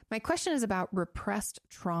 My question is about repressed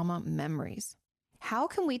trauma memories. How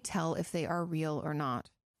can we tell if they are real or not?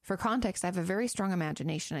 For context, I have a very strong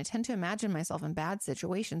imagination. I tend to imagine myself in bad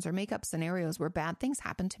situations or make up scenarios where bad things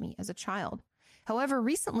happened to me as a child. However,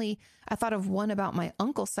 recently, I thought of one about my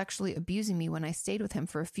uncle sexually abusing me when I stayed with him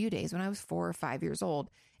for a few days when I was 4 or 5 years old,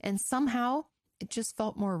 and somehow it just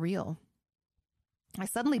felt more real. I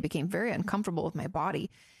suddenly became very uncomfortable with my body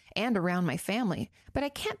and around my family, but I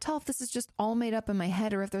can't tell if this is just all made up in my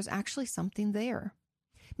head or if there's actually something there.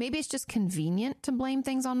 Maybe it's just convenient to blame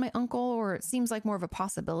things on my uncle, or it seems like more of a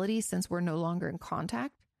possibility since we're no longer in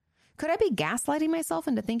contact. Could I be gaslighting myself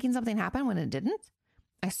into thinking something happened when it didn't?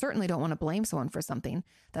 I certainly don't want to blame someone for something.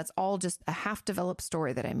 That's all just a half-developed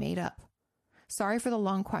story that I made up. Sorry for the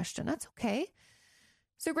long question. That's okay.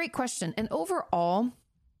 It's a great question. And overall,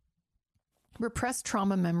 repressed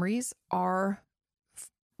trauma memories are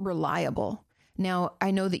reliable. Now,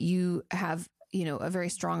 I know that you have, a very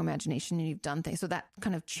strong imagination and you've done things. So that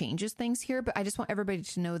kind of changes things here. But I just want everybody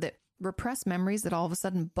to know that repressed memories that all of a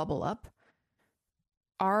sudden bubble up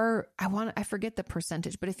I forget the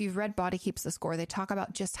percentage, but if you've read Body Keeps the Score, they talk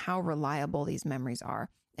about just how reliable these memories are.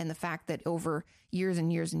 And the fact that over years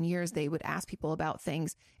and years and years, they would ask people about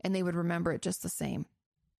things and they would remember it just the same.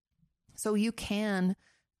 So you can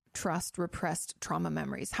trust repressed trauma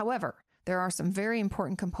memories. However, there are some very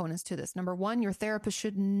important components to this. Number one, your therapist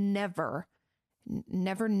should never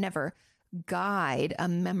guide a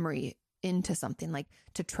memory into something, like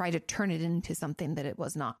to try to turn it into something that it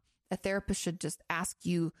was not. A therapist should just ask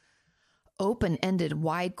you open-ended,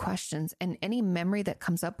 wide questions, and any memory that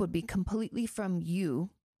comes up would be completely from you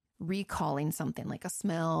recalling something like a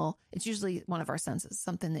smell. It's usually one of our senses,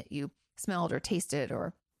 something that you smelled or tasted,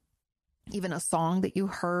 or even a song that you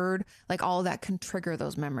heard. Like all of that can trigger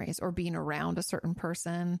those memories, or being around a certain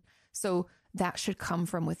person. So that should come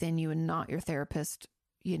from within you and not your therapist,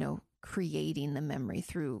 creating the memory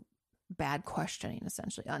through bad questioning,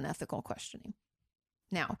 essentially unethical questioning.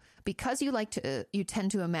 Now, because you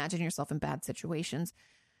tend to imagine yourself in bad situations,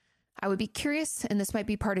 I would be curious, and this might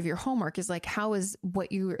be part of your homework, is like, how is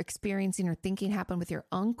what you were experiencing or thinking happened with your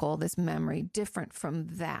uncle, this memory, different from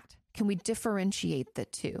that? Can we differentiate the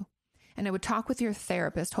two? And I would talk with your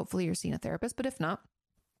therapist. Hopefully you're seeing a therapist, but if not,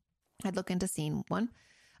 I'd look into seeing one.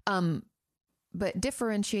 But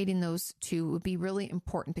differentiating those two would be really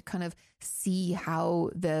important to kind of see how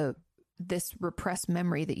this repressed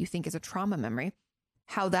memory that you think is a trauma memory,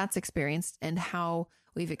 how that's experienced and how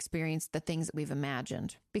we've experienced the things that we've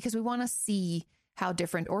imagined, because we want to see how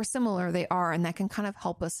different or similar they are. And that can kind of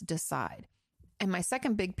help us decide. And my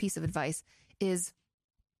second big piece of advice is,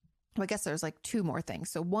 I guess there's like two more things.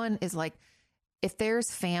 So one is like, if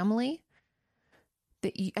there's family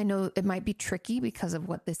that I know it might be tricky because of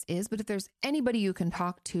what this is, but if there's anybody you can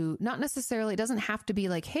talk to, not necessarily, it doesn't have to be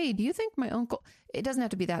like, hey, do you think my uncle, it doesn't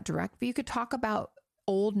have to be that direct, but you could talk about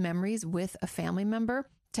old memories with a family member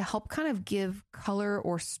to help kind of give color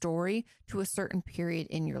or story to a certain period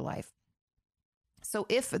in your life. So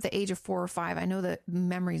if at the age of 4 or 5, I know that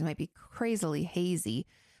memories might be crazily hazy,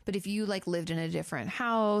 but if you like lived in a different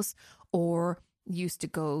house or used to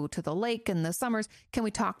go to the lake in the summers, can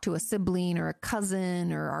we talk to a sibling or a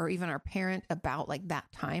cousin or even our parent about like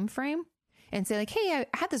that time frame and say like, hey,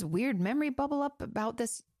 I had this weird memory bubble up about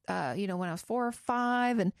this, when I was 4 or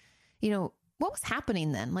 5, and, what was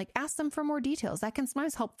happening then? Like, ask them for more details. That can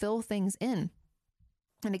sometimes help fill things in.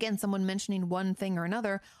 And again, someone mentioning one thing or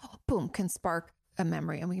another, boom, can spark a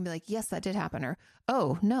memory. And we can be like, yes, that did happen. Or,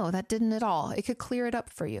 oh, no, that didn't at all. It could clear it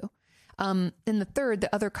up for you. And the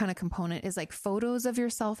other kind of component is like photos of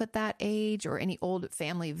yourself at that age or any old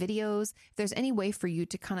family videos. If there's any way for you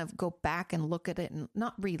to kind of go back and look at it and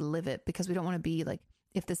not relive it, because we don't want to be like,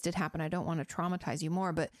 if this did happen, I don't want to traumatize you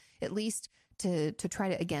more, but at least to try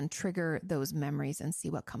to, again, trigger those memories and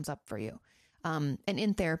see what comes up for you. And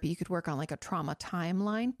in therapy, you could work on like a trauma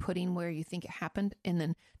timeline, putting where you think it happened and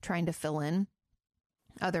then trying to fill in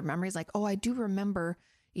other memories. Like, oh, I do remember,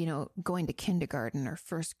 going to kindergarten or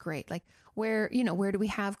first grade, like where do we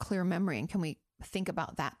have clear memory, and can we think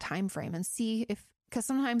about that time frame and see because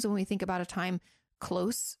sometimes when we think about a time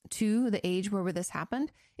close to the age where this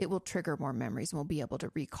happened, it will trigger more memories and we'll be able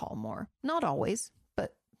to recall more. Not always,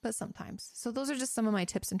 but sometimes. So those are just some of my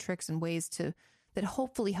tips and tricks and ways that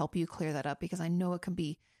hopefully help you clear that up, because I know it can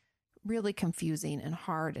be really confusing and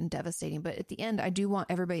hard and devastating. But at the end, I do want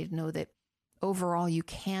everybody to know that overall, you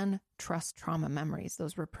can trust trauma memories,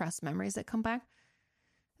 those repressed memories that come back.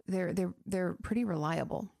 They're pretty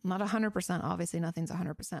reliable. Not 100%, obviously nothing's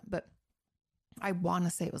 100%, but I want to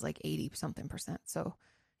say it was like 80 something percent. So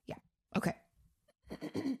yeah. Okay.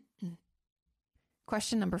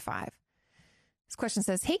 Question number 5. This question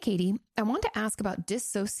says, hey, Katie, I want to ask about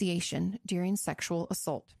dissociation during sexual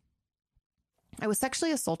assault. I was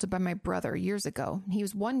sexually assaulted by my brother years ago. He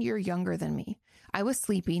was 1 year younger than me. I was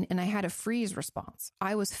sleeping and I had a freeze response.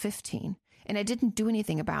 I was 15 and I didn't do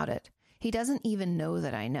anything about it. He doesn't even know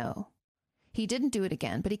that I know. He didn't do it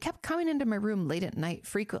again, but he kept coming into my room late at night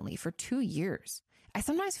frequently for 2 years. I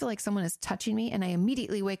sometimes feel like someone is touching me and I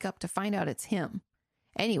immediately wake up to find out it's him.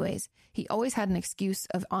 Anyways, he always had an excuse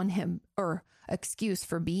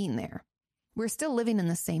for being there. We're still living in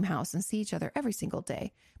the same house and see each other every single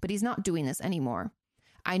day, but he's not doing this anymore.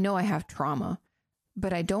 I know I have trauma,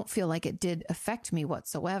 but I don't feel like it did affect me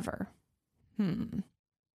whatsoever.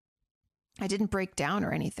 I didn't break down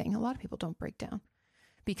or anything. A lot of people don't break down.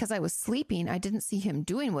 Because I was sleeping, I didn't see him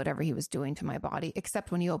doing whatever he was doing to my body,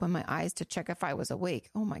 except when he opened my eyes to check if I was awake.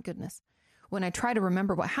 Oh my goodness. when I try to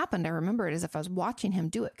remember what happened, I remember it as if I was watching him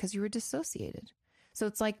do it because you were dissociated. So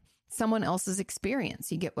it's like someone else's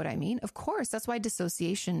experience. You get what I mean? Of course, that's why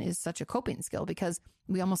dissociation is such a coping skill, because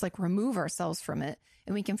we almost like remove ourselves from it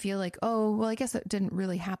and we can feel like, oh, well, I guess it didn't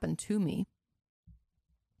really happen to me.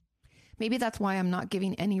 Maybe that's why I'm not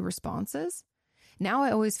giving any responses. Now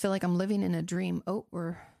I always feel like I'm living in a dream. Oh,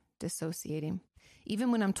 we're dissociating.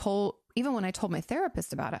 Even when I told my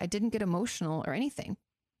therapist about it, I didn't get emotional or anything.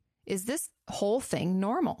 Is this whole thing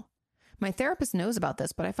normal? My therapist knows about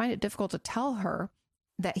this, but I find it difficult to tell her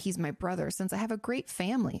that he's my brother since I have a great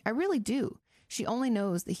family. I really do. She only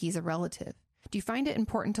knows that he's a relative. Do you find it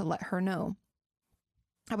important to let her know?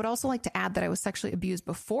 I would also like to add that I was sexually abused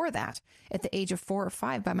before that at the age of 4 or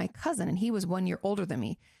 5 by my cousin, and he was 1 year older than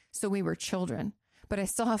me. So we were children, but I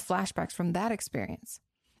still have flashbacks from that experience.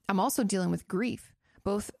 I'm also dealing with grief.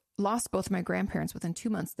 Lost both my grandparents within 2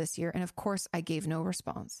 months this year. And of course I gave no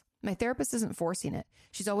response. My therapist isn't forcing it.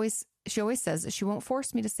 She always says that she won't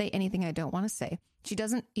force me to say anything I don't want to say. She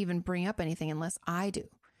doesn't even bring up anything unless I do.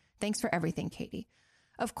 Thanks for everything, Katie.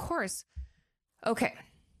 Of course. Okay.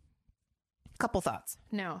 Couple thoughts.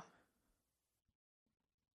 Now,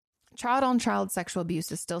 child-on-child sexual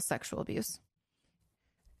abuse is still sexual abuse.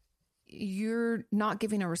 You're not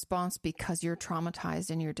giving a response because you're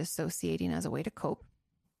traumatized and you're dissociating as a way to cope.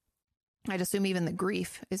 I'd assume even the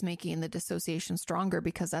grief is making the dissociation stronger,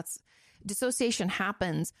 because dissociation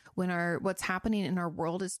happens when what's happening in our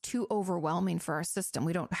world is too overwhelming for our system.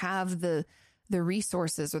 We don't have the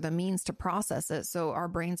resources or the means to process it. So our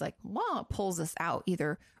brain's like, well, it pulls us out,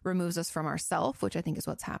 either removes us from ourself, which I think is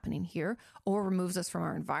what's happening here, or removes us from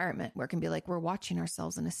our environment, where it can be like we're watching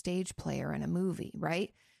ourselves in a stage play or in a movie,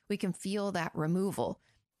 right? We can feel that removal.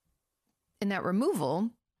 And that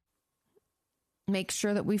removal makes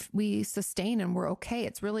sure that we sustain and we're okay.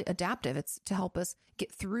 It's really adaptive. It's to help us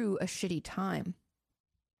get through a shitty time.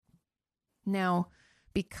 Now,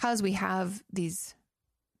 because we have these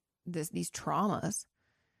traumas,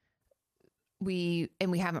 we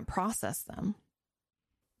haven't processed them,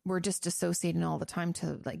 we're just dissociating all the time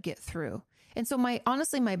to like get through. And so my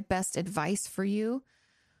best advice for you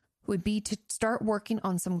would be to start working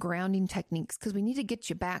on some grounding techniques, because we need to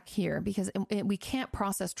get you back here, because we can't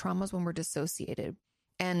process traumas when we're dissociated.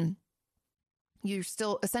 And you're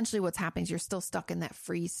still, essentially what's happening is you're still stuck in that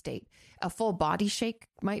freeze state. A full body shake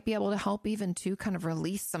might be able to help even to kind of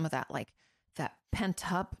release some of that, like that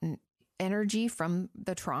pent up energy from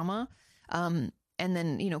the trauma. And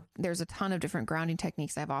then, there's a ton of different grounding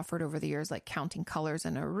techniques I've offered over the years, like counting colors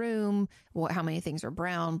in a room, how many things are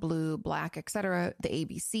brown, blue, black, etc. The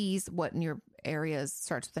ABCs, what in your areas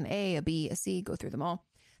starts with an A, a B, a C, go through them all.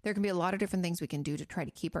 There can be a lot of different things we can do to try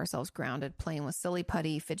to keep ourselves grounded, playing with silly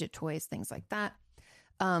putty, fidget toys, things like that.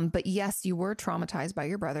 But yes, you were traumatized by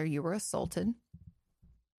your brother. You were assaulted.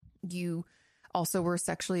 You also were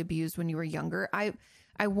sexually abused when you were younger.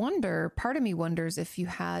 I wonder, part of me wonders if you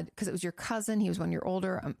had, because it was your cousin, he was 1 year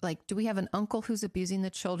older. Like, do we have an uncle who's abusing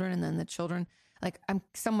the children? And then the children,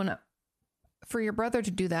 for your brother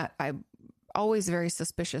to do that, I'm always very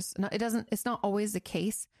suspicious. It's not always the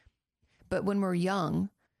case, but when we're young,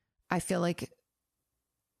 I feel like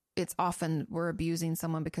it's often we're abusing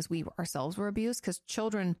someone because we ourselves were abused, because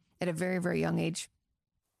children at a very, very young age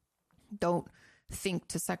don't think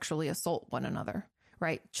to sexually assault one another,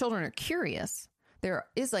 right? Children are curious. There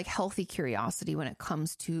is like healthy curiosity when it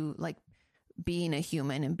comes to like being a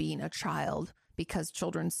human and being a child, because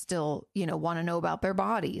children still, want to know about their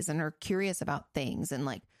bodies and are curious about things and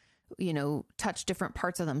like, touch different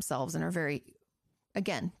parts of themselves and are very,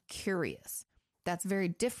 again, curious. That's very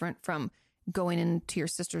different from going into your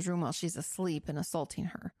sister's room while she's asleep and assaulting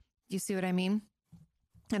her. You see what I mean?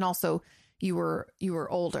 And also you were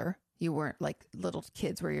older. You weren't like little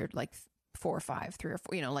kids where you're like 4 or 5, 3 or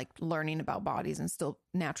 4, like learning about bodies and still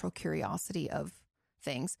natural curiosity of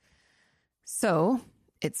things. So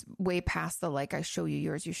it's way past the, like, I show you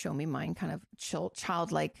yours, you show me mine kind of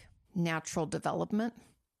childlike natural development.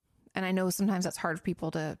 And I know sometimes that's hard for people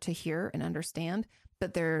to hear and understand,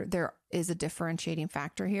 but there is a differentiating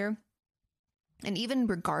factor here. And even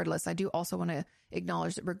regardless, I do also want to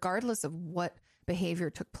acknowledge that regardless of what behavior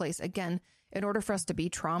took place, again, in order for us to be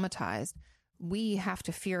traumatized, we have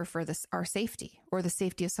to fear for our safety or the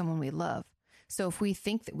safety of someone we love. So if we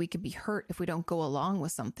think that we could be hurt if we don't go along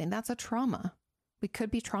with something, that's a trauma. We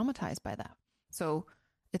could be traumatized by that. So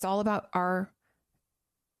it's all about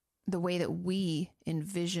the way that we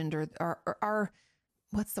envisioned or our,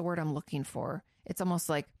 what's the word I'm looking for? It's almost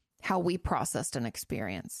like how we processed an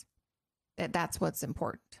experience. That's what's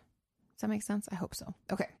important. Does that make sense? I hope so.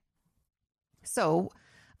 Okay. So,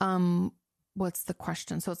 what's the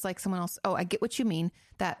question? So it's like someone else. Oh, I get what you mean.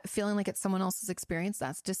 That feeling like it's someone else's experience,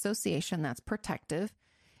 that's dissociation, that's protective.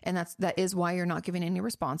 And that is why you're not giving any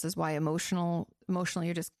responses, why emotionally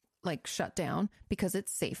you're just like shut down because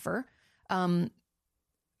it's safer.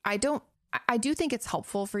 I do think it's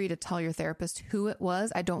helpful for you to tell your therapist who it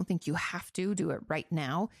was. I don't think you have to do it right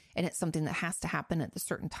now. And it's something that has to happen at a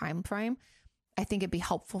certain time frame. I think it'd be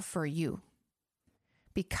helpful for you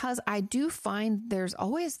because I do find there's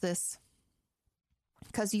always this,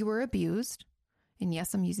 because you were abused. And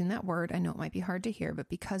yes, I'm using that word. I know it might be hard to hear, but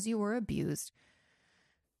because you were abused,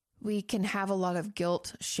 we can have a lot of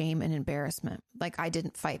guilt, shame, and embarrassment. Like, I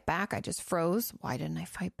didn't fight back. I just froze. Why didn't I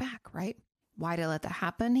fight back, right? Why did I let that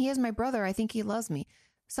happen? He is my brother. I think he loves me.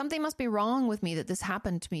 Something must be wrong with me that this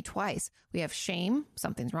happened to me twice. We have shame.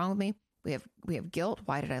 Something's wrong with me. We have guilt.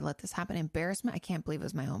 Why did I let this happen? Embarrassment. I can't believe it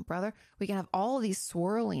was my own brother. We can have all of these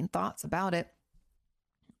swirling thoughts about it.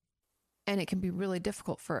 And it can be really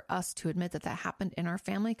difficult for us to admit that happened in our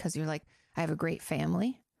family because you're like, I have a great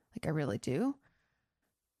family. Like, I really do.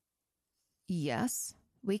 Yes,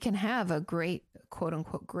 we can have a great, quote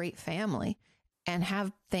unquote, great family and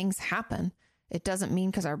have things happen. It doesn't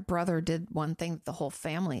mean because our brother did one thing that the whole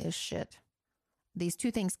family is shit. These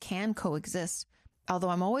two things can coexist. Although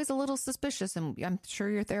I'm always a little suspicious, and I'm sure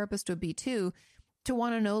your therapist would be too, to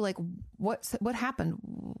want to know, like, what happened?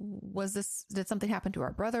 Did something happen to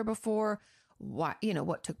our brother before? What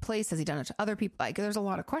took place? Has he done it to other people? Like, there's a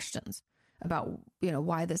lot of questions about,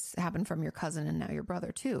 why this happened from your cousin and now your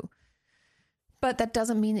brother too. But that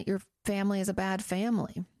doesn't mean that your family is a bad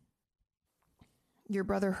family. Your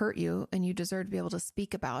brother hurt you and you deserve to be able to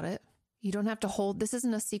speak about it. You don't have to hold, this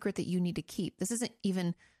isn't a secret that you need to keep. This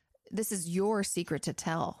is your secret to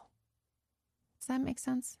tell. Does that make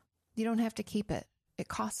sense? You don't have to keep it. It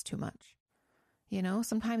costs too much.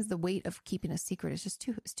 Sometimes the weight of keeping a secret is just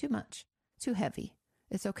too much, too heavy.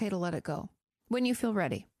 It's okay to let it go when you feel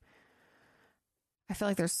ready. I feel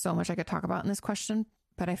like there's so much I could talk about in this question,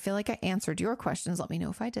 but I feel like I answered your questions. Let me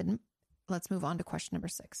know if I didn't. Let's move on to question number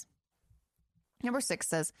 6. Number 6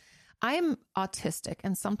 says, I am autistic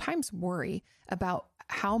and sometimes worry about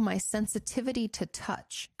how my sensitivity to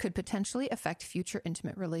touch could potentially affect future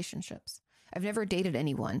intimate relationships. I've never dated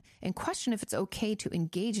anyone and question if it's okay to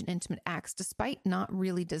engage in intimate acts despite not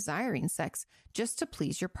really desiring sex just to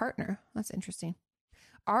please your partner. That's interesting.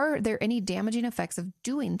 Are there any damaging effects of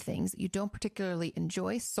doing things that you don't particularly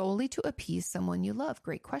enjoy solely to appease someone you love?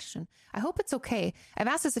 Great question. I hope it's okay. I've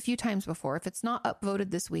asked this a few times before. If it's not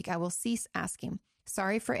upvoted this week, I will cease asking.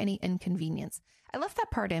 Sorry for any inconvenience. I left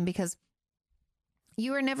that part in because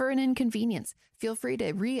you are never an inconvenience. Feel free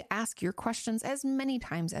to re-ask your questions as many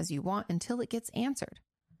times as you want until it gets answered.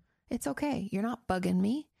 It's okay. You're not bugging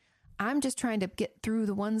me. I'm just trying to get through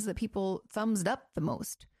the ones that people thumbs up the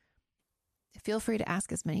most. Feel free to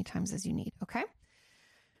ask as many times as you need, okay?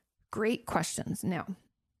 Great questions. Now,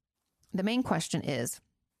 the main question is,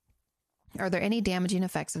 are there any damaging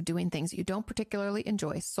effects of doing things you don't particularly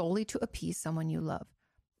enjoy solely to appease someone you love?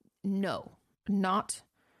 No.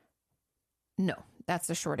 That's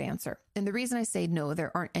the short answer. And the reason I say no,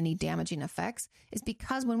 there aren't any damaging effects is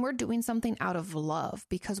because when we're doing something out of love,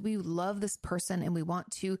 because we love this person and we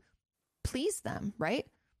want to please them, right?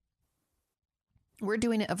 We're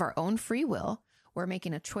doing it of our own free will. We're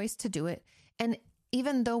making a choice to do it. And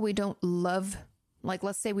even though we don't love, like,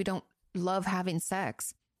 let's say we don't love having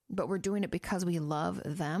sex, but we're doing it because we love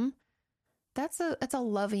them, that's a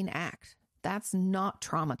loving act. That's not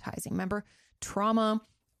traumatizing. Remember, trauma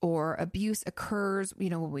or abuse occurs,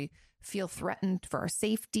 when we feel threatened for our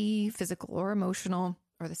safety, physical or emotional,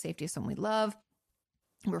 or the safety of someone we love.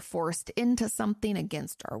 We're forced into something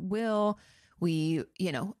against our will.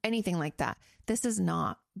 Anything like that. This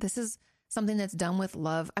is something that's done with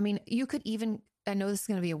love. I mean, you could even, I know this is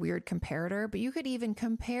going to be a weird comparator, but you could even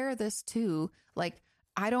compare this to, like,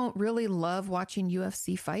 I don't really love watching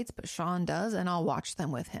UFC fights, but Sean does, and I'll watch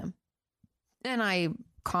them with him. And I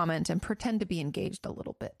comment and pretend to be engaged a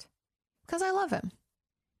little bit because I love him.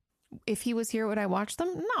 If he was here, would I watch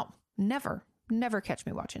them? No, never catch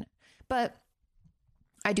me watching it. But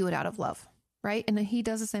I do it out of love, right? And he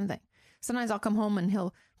does the same thing. Sometimes I'll come home and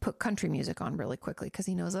he'll put country music on really quickly because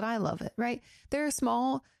he knows that I love it, right? There are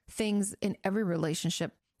small things in every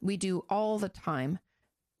relationship we do all the time,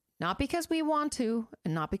 not because we want to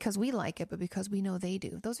and not because we like it, but because we know they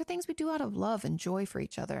do. Those are things we do out of love and joy for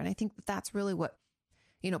each other. And I think that's really what,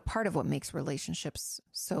 part of what makes relationships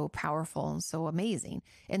so powerful and so amazing.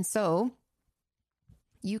 And so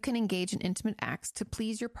you can engage in intimate acts to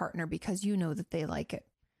please your partner because you know that they like it,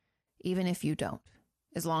 even if you don't.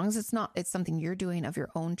 As long as it's something you're doing of your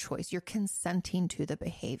own choice, you're consenting to the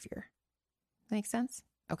behavior. Make sense?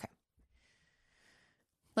 Okay.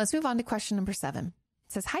 Let's move on to question number 7.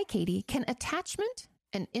 It says, hi, Katie. Can attachment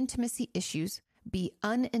and intimacy issues be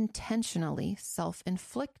unintentionally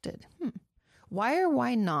self-inflicted? Why or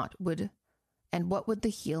why not and what would the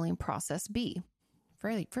healing process be?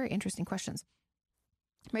 Very, very interesting questions.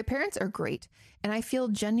 My parents are great, and I feel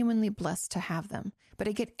genuinely blessed to have them, but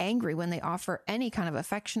I get angry when they offer any kind of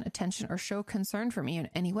affection, attention, or show concern for me in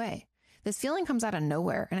any way. This feeling comes out of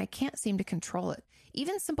nowhere, and I can't seem to control it.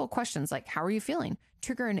 Even simple questions like, how are you feeling,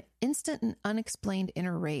 trigger an instant and unexplained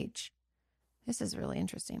inner rage. This is really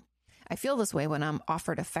interesting. I feel this way when I'm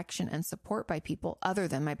offered affection and support by people other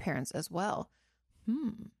than my parents as well.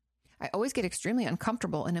 I always get extremely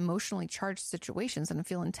uncomfortable in emotionally charged situations and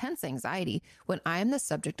feel intense anxiety when I am the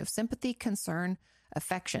subject of sympathy, concern,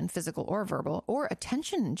 affection, physical or verbal, or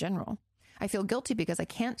attention in general. I feel guilty because I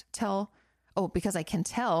can tell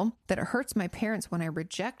that it hurts my parents when I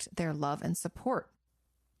reject their love and support.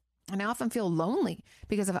 And I often feel lonely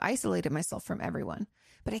because I've isolated myself from everyone,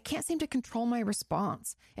 but I can't seem to control my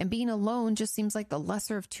response, and being alone just seems like the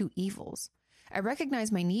lesser of two evils. I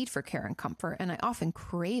recognize my need for care and comfort, and I often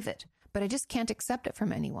crave it, but I just can't accept it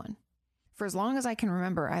from anyone. For as long as I can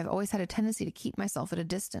remember, I've always had a tendency to keep myself at a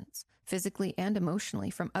distance, physically and emotionally,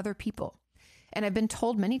 from other people. And I've been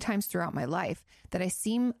told many times throughout my life that I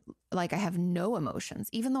seem like I have no emotions,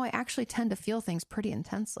 even though I actually tend to feel things pretty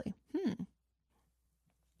intensely.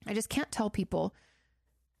 I just can't tell people,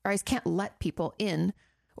 or I just can't let people in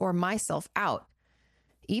or myself out,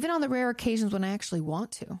 even on the rare occasions when I actually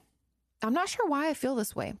want to. I'm not sure why I feel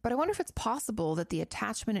this way, but I wonder if it's possible that the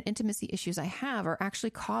attachment and intimacy issues I have are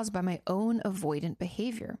actually caused by my own avoidant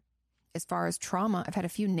behavior. As far as trauma, I've had a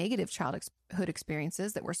few negative childhood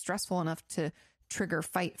experiences that were stressful enough to trigger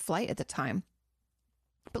fight-flight at the time.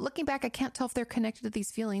 But looking back, I can't tell if they're connected to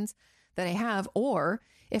these feelings that I have, or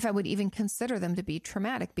if I would even consider them to be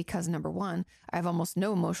traumatic because, number one, I have almost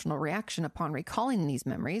no emotional reaction upon recalling these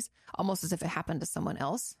memories, almost as if it happened to someone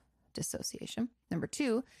else. Dissociation. Number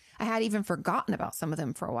two, I had even forgotten about some of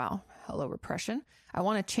them for a while. Hello, repression. I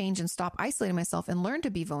want to change and stop isolating myself and learn to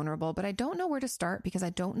be vulnerable, but I don't know where to start because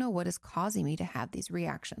I don't know what is causing me to have these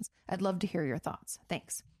reactions. I'd love to hear your thoughts.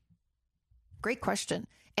 Thanks. Great question.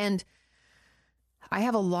 And I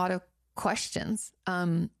have a lot of questions.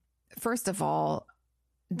 First of all,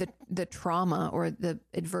 the trauma or the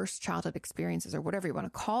adverse childhood experiences, or whatever you want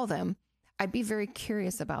to call them, I'd be very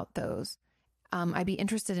curious about those. I'd be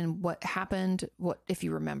interested in what happened, if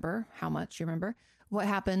you remember, how much you remember, what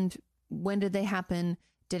happened, when did they happen?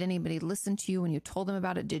 Did anybody listen to you when you told them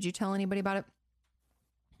about it? Did you tell anybody about it?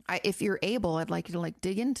 If you're able, I'd like you to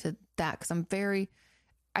dig into that, because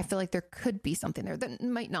I feel like there could be something there that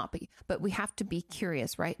might not be, but we have to be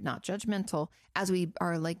curious, right? Not judgmental, as we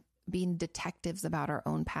are being detectives about our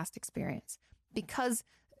own past experience, because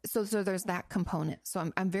so there's that component. So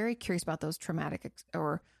I'm very curious about those traumatic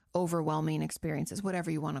or overwhelming experiences,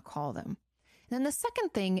 whatever you want to call them. And then the second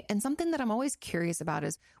thing, and something that I'm always curious about,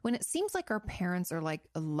 is when it seems like our parents are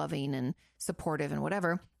loving and supportive and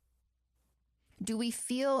whatever, do we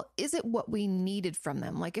feel, is it what we needed from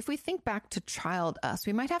them? If we think back to child us,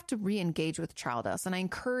 we might have to re-engage with child us. And I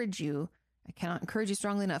cannot encourage you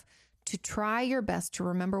strongly enough to try your best to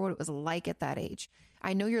remember what it was like at that age.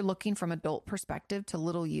 I know you're looking from adult perspective to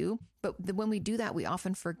little you, but when we do that, we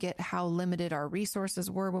often forget how limited our resources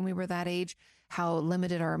were when we were that age, how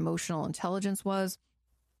limited our emotional intelligence was.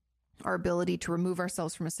 Our ability to remove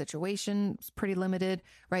ourselves from a situation was pretty limited,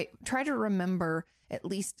 right? Try to remember, at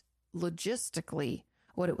least logistically,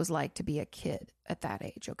 what it was like to be a kid at that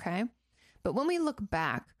age, okay? But when we look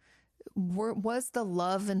back, was the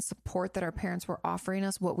love and support that our parents were offering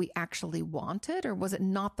us what we actually wanted, or was it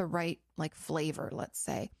not the right flavor, let's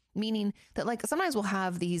say? Meaning that sometimes we'll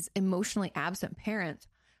have these emotionally absent parents,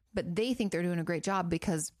 but they think they're doing a great job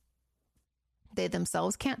because they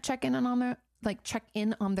themselves can't check in on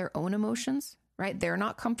their own emotions, right? They're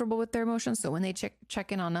not comfortable with their emotions. So when they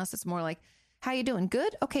check in on us, it's more like, how you doing?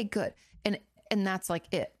 Good? Okay, good. And that's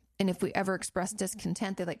it. And if we ever express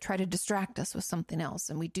discontent, they try to distract us with something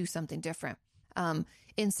else, and we do something different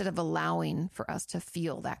instead of allowing for us to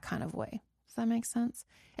feel that kind of way. Does that make sense?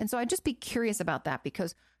 And so I'd just be curious about that,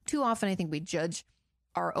 because too often I think we judge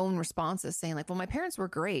our own responses saying well, my parents were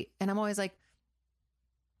great. And I'm always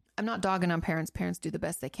I'm not dogging on parents. Parents do the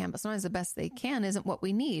best they can, but sometimes the best they can isn't what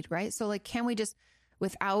we need, right? So can we just,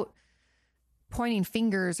 without pointing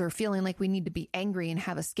fingers or feeling like we need to be angry and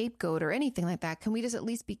have a scapegoat or anything like that, can we just at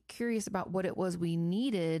least be curious about what it was we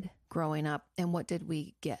needed growing up and what did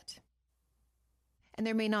we get? And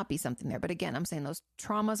there may not be something there, but again, I'm saying those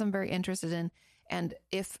traumas I'm very interested in. And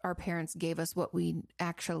if our parents gave us what we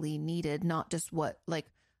actually needed, not just what like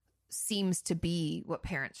seems to be what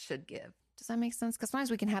parents should give. Does that make sense? Because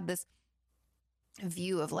sometimes we can have this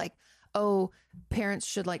view of like, oh, parents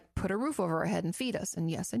should like put a roof over our head and feed us.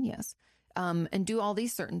 And yes, and do all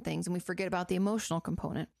these certain things. And we forget about the emotional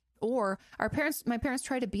component. Or my parents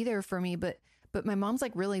try to be there for me, but my mom's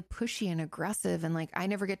like really pushy and aggressive. And like, I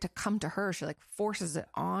never get to come to her. She like forces it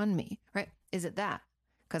on me, right? Is it that?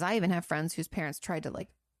 Because I even have friends whose parents tried to like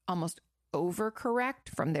almost overcorrect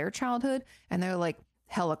from their childhood. And they're like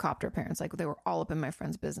helicopter parents. Like they were all up in my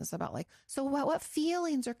friend's business about like, so what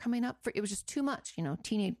feelings are coming up for, it was just too much, you know,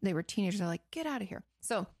 they were teenagers. They're like, get out of here.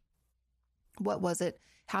 So what was it?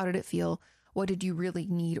 How did it feel? What did you really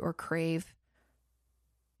need or crave?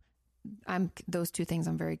 Those two things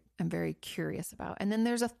I'm very curious about. And then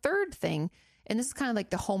there's a third thing, and this is kind of like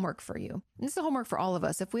the homework for you. And this is a homework for all of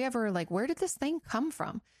us. If we ever like, where did this thing come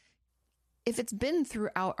from? If it's been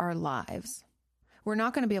throughout our lives, we're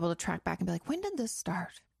not going to be able to track back and be like, when did this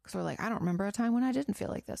start? Because we're like, I don't remember a time when I didn't feel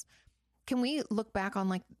like this. Can we look back on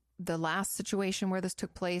like the last situation where this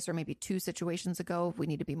took place, or maybe 2 situations ago, if we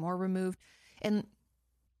need to be more removed, and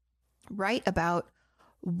write about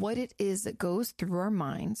what it is that goes through our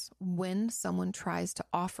minds when someone tries to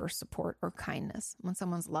offer support or kindness, when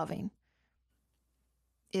someone's loving?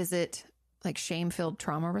 Is it like shame-filled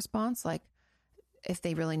trauma response? Like, if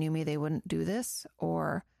they really knew me, they wouldn't do this.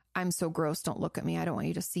 Or I'm so gross, don't look at me. I don't want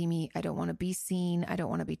you to see me. I don't want to be seen. I don't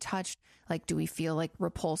want to be touched. Like, do we feel like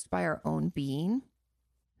repulsed by our own being?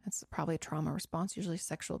 That's probably a trauma response. Usually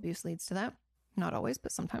sexual abuse leads to that. Not always,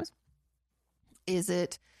 but sometimes. Is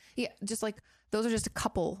it, just like, those are just a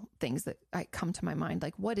couple things that come to my mind.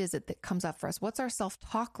 Like, what is it that comes up for us? What's our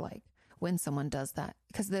self-talk like when someone does that?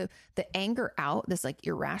 Because the anger out, this like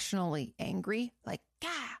irrationally angry, like,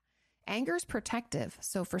 anger is protective.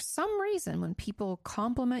 So for some reason, when people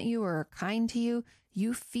compliment you or are kind to you,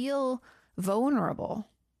 you feel vulnerable.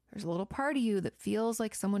 There's a little part of you that feels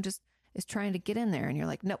like someone just is trying to get in there, and you're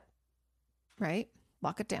like, nope, right?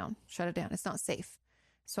 Lock it down, shut it down. It's not safe.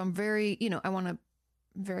 So I'm very, I'm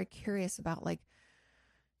very curious about like,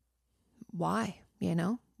 why,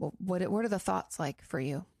 well, what are the thoughts like for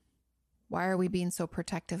you? Why are we being so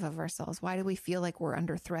protective of ourselves? Why do we feel like we're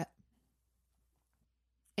under threat?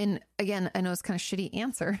 And again, I know it's kind of shitty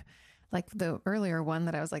answer, like the earlier one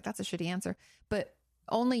that I was like, that's a shitty answer, but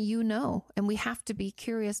only you know. And we have to be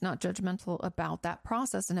curious, not judgmental about that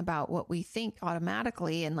process and about what we think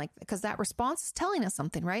automatically. And like, because that response is telling us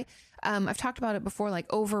something, right? I've talked about it before, like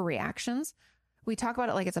overreactions. We talk about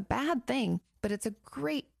it like it's a bad thing, but it's a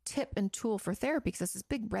great tip and tool for therapy, because it's this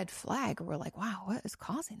big red flag where we're like, wow, what is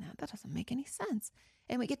causing that? That doesn't make any sense.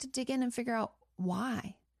 And we get to dig in and figure out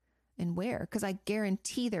why and where, because I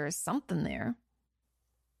guarantee there is something there.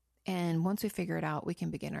 And once we figure it out, we can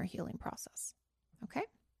begin our healing process. Okay.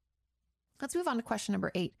 Let's move on to question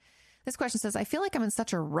number 8. This question says, I feel like I'm in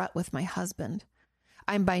such a rut with my husband.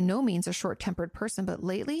 I'm by no means a short-tempered person, but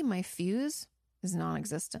lately my fuse is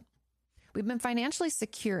non-existent. We've been financially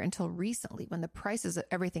secure until recently, when the prices of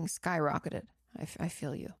everything skyrocketed. I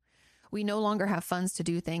feel you. We no longer have funds to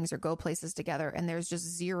do things or go places together, and there's just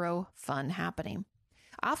zero fun happening.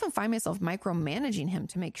 I often find myself micromanaging him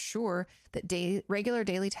to make sure that regular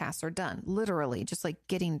daily tasks are done, literally just like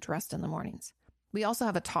getting dressed in the mornings. We also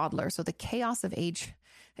have a toddler, so the chaos of age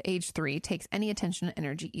 3 takes any attention and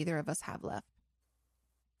energy either of us have left.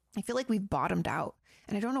 I feel like we've bottomed out,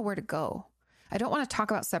 and I don't know where to go. I don't want to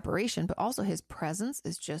talk about separation, but also his presence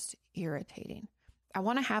is just irritating. I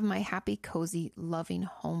want to have my happy, cozy, loving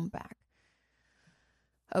home back.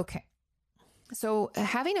 Okay. So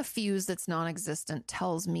having a fuse that's non-existent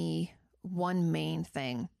tells me one main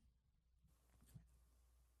thing: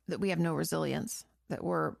 that we have no resilience, that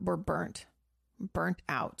we're burnt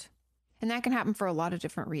out. And that can happen for a lot of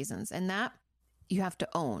different reasons. And that you have to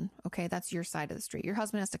own. Okay. That's your side of the street. Your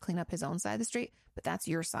husband has to clean up his own side of the street, but that's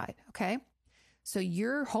your side. Okay. So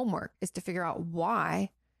your homework is to figure out why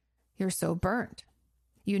you're so burnt.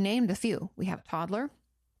 You named a few. We have a toddler.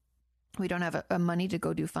 We don't have a money to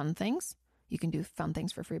go do fun things. You can do fun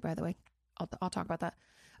things for free, by the way. I'll talk about that.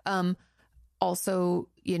 Also,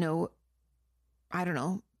 I don't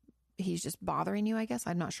know. He's just bothering you, I guess.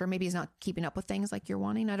 I'm not sure. Maybe he's not keeping up with things like you're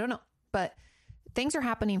wanting. I don't know. But things are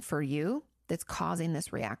happening for you that's causing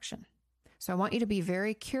this reaction. So I want you to be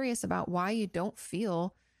very curious about why you don't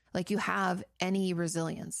feel like you have any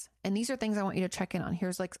resilience. And these are things I want you to check in on.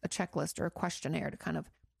 Here's like a checklist or a questionnaire to kind of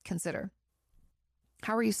consider.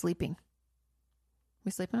 How are you sleeping?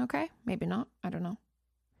 We sleeping okay? Maybe not. I don't know.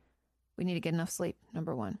 We need to get enough sleep,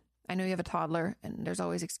 number one. I know you have a toddler and there's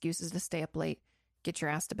always excuses to stay up late. Get your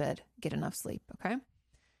ass to bed. Get enough sleep. Okay.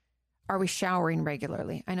 Are we showering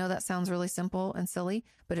regularly? I know that sounds really simple and silly,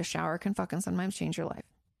 but a shower can fucking sometimes change your life.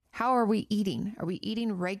 How are we eating? Are we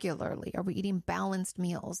eating regularly? Are we eating balanced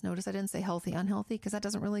meals? Notice I didn't say healthy, unhealthy, because that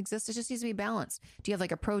doesn't really exist. It just needs to be balanced. Do you have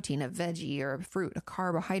like a protein, a veggie, or a fruit, a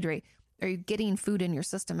carbohydrate? Are you getting food in your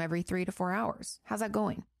system every 3 to 4 hours? How's that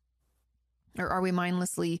going? Or are we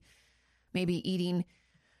mindlessly maybe eating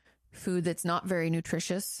food that's not very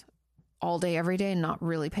nutritious all day, every day, and not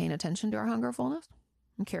really paying attention to our hunger or fullness?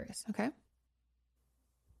 I'm curious. Okay.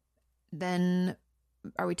 Then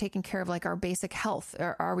are we taking care of like our basic health?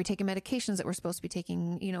 Or are we taking medications that we're supposed to be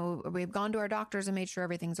taking? You know, we've gone to our doctors and made sure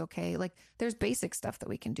everything's okay. Like there's basic stuff that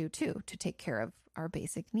we can do too to take care of our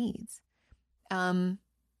basic needs.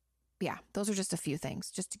 Yeah, those are just a few things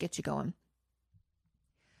just to get you going.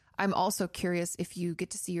 I'm also curious if you get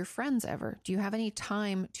to see your friends ever. Do you have any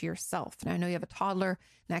time to yourself? Now I know you have a toddler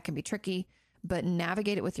and that can be tricky, but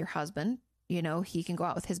navigate it with your husband. You know, he can go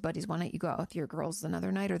out with his buddies one night, you go out with your girls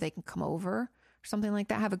another night, or they can come over or something like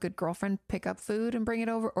that. Have a good girlfriend pick up food and bring it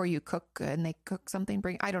over, or you cook and they cook something,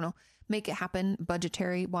 I don't know, make it happen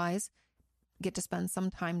budgetary wise. Get to spend some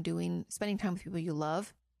time spending time with people you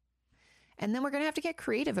love. And then we're going to have to get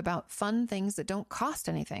creative about fun things that don't cost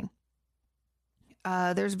anything.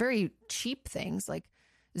 There's very cheap things like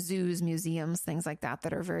zoos, museums, things like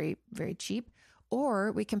that are very, very cheap.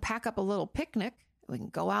 Or we can pack up a little picnic. We can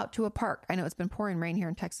go out to a park. I know it's been pouring rain here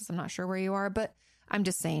in Texas. I'm not sure where you are, but I'm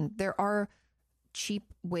just saying there are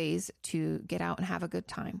cheap ways to get out and have a good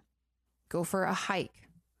time. Go for a hike.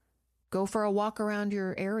 Go for a walk around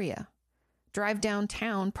your area. Drive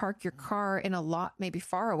downtown, park your car in a lot maybe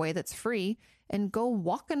far away that's free, and go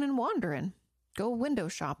walking and wandering. Go window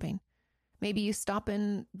shopping. Maybe you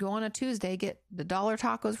go on a Tuesday, get the $1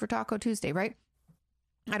 tacos for Taco Tuesday, right?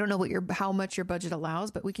 I don't know how much your budget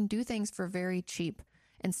allows, but we can do things for very cheap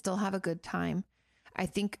and still have a good time. I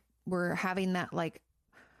think we're having that like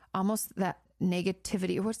almost that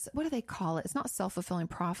negativity. What do they call it? It's not self-fulfilling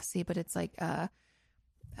prophecy, but it's like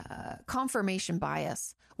confirmation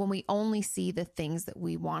bias when we only see the things that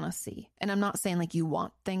we want to see. And I'm not saying like you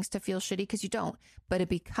want things to feel shitty because you don't, but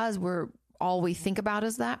because all we think about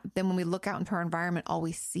is that, then when we look out into our environment, all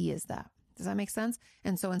we see is that. Does that make sense?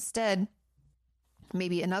 And so instead,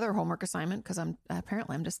 maybe another homework assignment, because I'm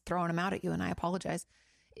just throwing them out at you and I apologize,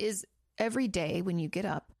 is every day when you get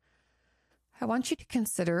up, I want you to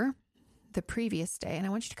consider the previous day and I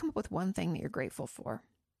want you to come up with one thing that you're grateful for.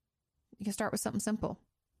 You can start with something simple.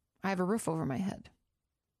 I have a roof over my head.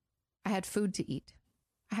 I had food to eat.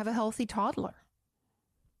 I have a healthy toddler.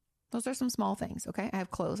 Those are some small things, okay? I have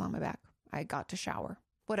clothes on my back. I got to shower.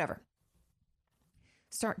 Whatever.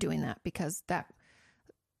 Start doing that because that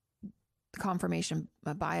confirmation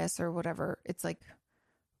bias or whatever, it's like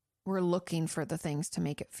we're looking for the things to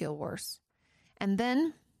make it feel worse. And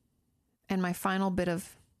then, and my final bit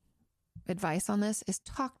of advice on this is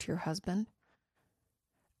talk to your husband.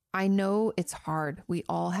 I know it's hard. We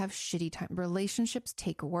all have shitty time. Relationships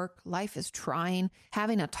take work. Life is trying.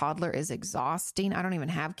 Having a toddler is exhausting. I don't even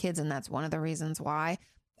have kids, and that's one of the reasons why.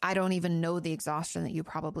 I don't even know the exhaustion that you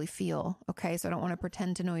probably feel. Okay. So I don't want to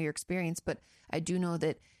pretend to know your experience, but I do know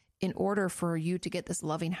that in order for you to get this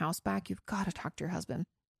loving house back, you've got to talk to your husband.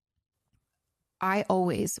 I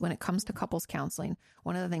always, when it comes to couples counseling,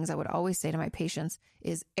 one of the things I would always say to my patients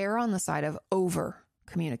is err on the side of over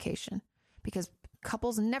communication, because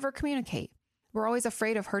couples never communicate. We're always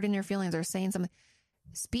afraid of hurting your feelings or saying something.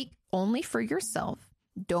 Speak only for yourself.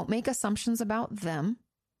 Don't make assumptions about them.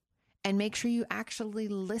 And make sure you actually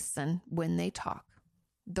listen when they talk.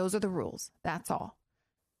 Those are the rules. That's all.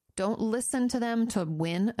 Don't listen to them to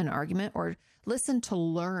win an argument or listen to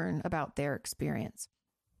learn about their experience.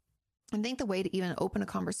 I think the way to even open a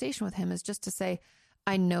conversation with him is just to say,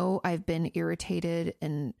 I know I've been irritated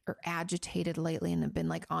or agitated lately and have been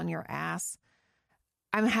like on your ass.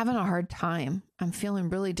 I'm having a hard time. I'm feeling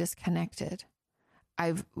really disconnected.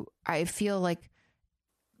 I feel like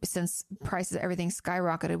since prices, everything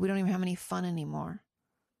skyrocketed, we don't even have any fun anymore.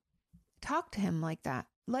 Talk to him like that.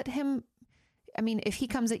 Let him, if he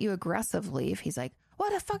comes at you aggressively, if he's like,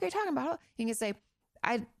 what the fuck are you talking about? You can say,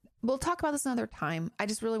 we'll talk about this another time. I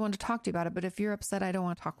just really wanted to talk to you about it. But if you're upset, I don't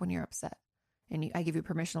want to talk when you're upset. And I give you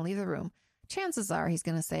permission to leave the room. Chances are he's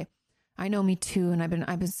going to say, I know, me too. And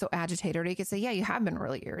I've been so agitated. Or you could say, yeah, you have been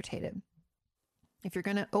really irritated. If you're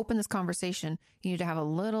going to open this conversation, you need to have a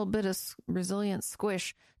little bit of resilient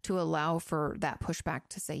squish to allow for that pushback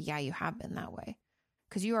to say, yeah, you have been that way.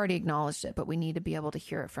 Because you already acknowledged it, but we need to be able to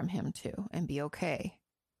hear it from him too and be okay.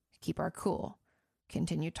 Keep our cool.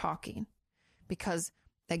 Continue talking. Because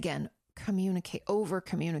again, over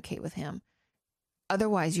communicate with him.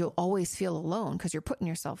 Otherwise, you'll always feel alone because you're putting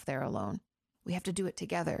yourself there alone. We have to do it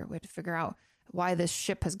together. We have to figure out why this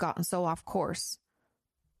ship has gotten so off course.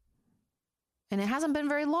 And it hasn't been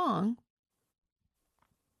very long.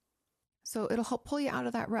 So it'll help pull you out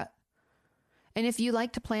of that rut. And if you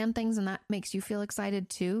like to plan things and that makes you feel excited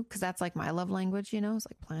too, because that's like my love language, you know, it's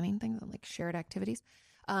like planning things and like shared activities.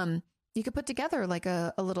 You could put together like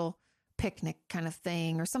a little picnic kind of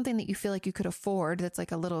thing or something that you feel like you could afford. That's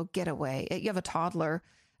like a little getaway. You have a toddler.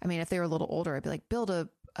 I mean, if they were a little older, I'd be like, build a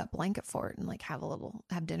blanket for it and like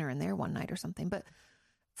have dinner in there one night or something. But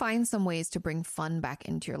find some ways to bring fun back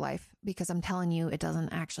into your life, because I'm telling you, it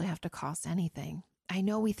doesn't actually have to cost anything. I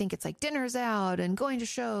know we think it's like dinners out and going to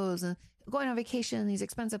shows and going on vacation in these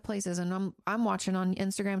expensive places. And I'm watching on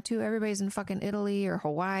Instagram too. Everybody's in fucking Italy or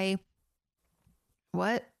Hawaii.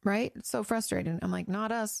 What? Right? It's so frustrating. I'm like,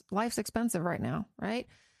 not us. Life's expensive right now. Right?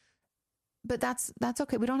 But that's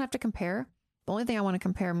okay. We don't have to compare. The only thing I want to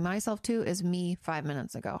compare myself to is me 5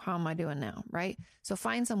 minutes ago. How am I doing now? Right? So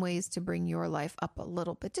find some ways to bring your life up a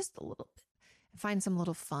little bit, just a little bit. Find some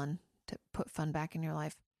little fun to put fun back in your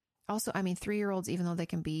life. Also, I mean, 3-year-olds, even though they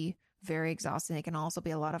can be very exhausting, they can also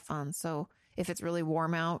be a lot of fun. So if it's really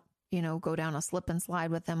warm out, you know, go down a slip and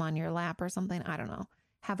slide with them on your lap or something. I don't know.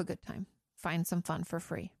 Have a good time. Find some fun for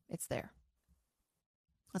free. It's there.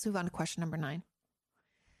 Let's move on to question number 9.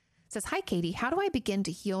 It says, hi, Katie. How do I begin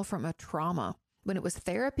to heal from a trauma when it was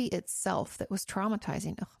therapy itself that was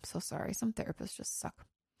traumatizing? Oh, I'm so sorry. Some therapists just suck.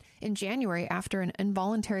 In January, after an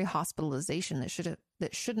involuntary hospitalization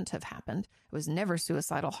that shouldn't have happened, it was never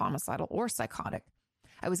suicidal, homicidal, or psychotic.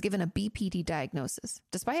 I was given a BPD diagnosis,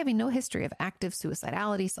 despite having no history of active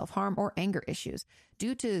suicidality, self-harm, or anger issues,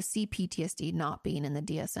 due to CPTSD not being in the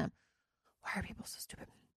DSM. Why are people so stupid?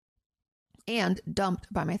 And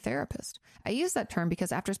dumped by my therapist. I use that term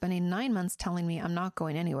because after spending 9 months telling me I'm not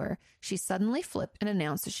going anywhere, she suddenly flipped and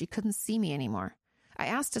announced that she couldn't see me anymore. I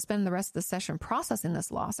asked to spend the rest of the session processing this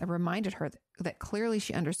loss. I reminded her that clearly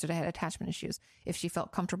she understood I had attachment issues if she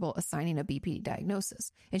felt comfortable assigning a BPD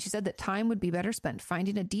diagnosis. And she said that time would be better spent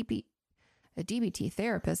finding a DBT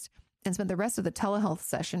therapist, and spent the rest of the telehealth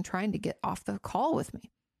session trying to get off the call with me.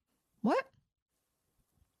 What?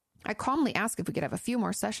 I calmly asked if we could have a few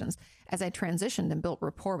more sessions as I transitioned and built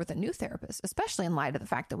rapport with a new therapist, especially in light of the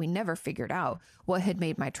fact that we never figured out what had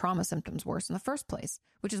made my trauma symptoms worse in the first place,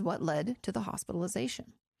 which is what led to the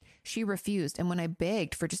hospitalization. She refused, and when I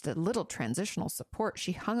begged for just a little transitional support,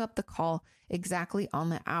 she hung up the call exactly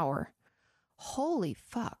on the hour. Holy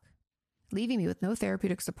fuck. Leaving me with no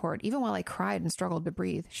therapeutic support, even while I cried and struggled to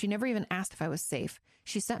breathe. She never even asked if I was safe.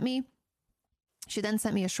 She then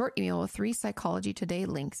sent me a short email with 3 Psychology Today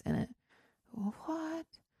links in it. What?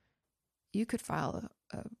 You could file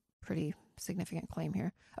a pretty significant claim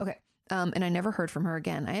here. Okay. And I never heard from her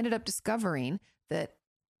again. I ended up discovering that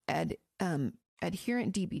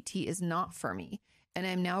adherent DBT is not for me. And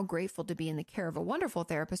I'm now grateful to be in the care of a wonderful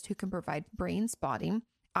therapist who can provide brain spotting,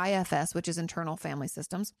 IFS, which is internal family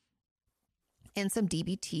systems, and some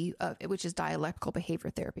DBT, which is dialectical behavior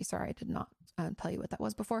therapy. Sorry, I did not tell you what that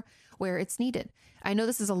was before, where it's needed. I know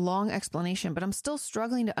this is a long explanation, but I'm still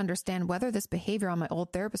struggling to understand whether this behavior on my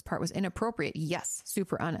old therapist's part was inappropriate. Yes,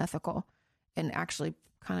 super unethical and actually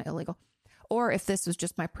kind of illegal. Or if this was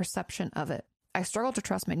just my perception of it. I struggle to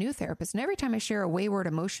trust my new therapist, and every time I share a wayward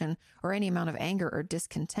emotion or any amount of anger or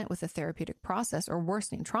discontent with the therapeutic process or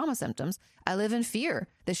worsening trauma symptoms, I live in fear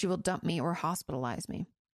that she will dump me or hospitalize me.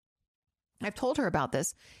 I've told her about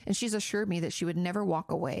this, and she's assured me that she would never walk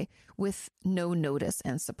away with no notice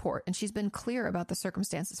and support. And she's been clear about the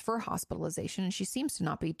circumstances for hospitalization, and she seems to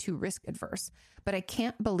not be too risk adverse. But I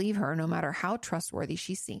can't believe her, no matter how trustworthy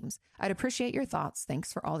she seems. I'd appreciate your thoughts.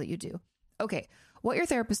 Thanks for all that you do. Okay, what your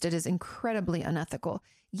therapist did is incredibly unethical.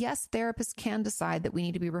 Yes, therapists can decide that we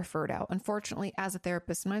need to be referred out. Unfortunately, as a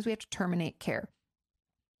therapist, sometimes we have to terminate care.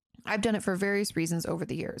 I've done it for various reasons over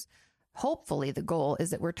the years. Hopefully the goal is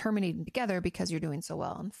that we're terminating together because you're doing so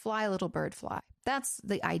well, and fly, little bird, fly. That's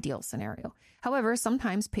the ideal scenario. However,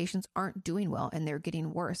 sometimes patients aren't doing well and they're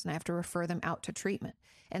getting worse, and I have to refer them out to treatment.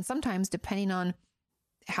 And sometimes, depending on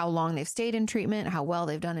how long they've stayed in treatment, how well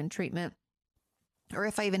they've done in treatment, or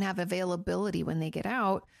if I even have availability when they get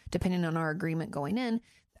out, depending on our agreement going in,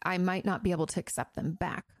 I might not be able to accept them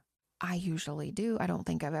back. I usually do. I don't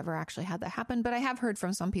think I've ever actually had that happen, but I have heard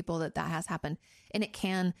from some people that has happened, and it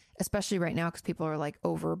can, especially right now, because people are like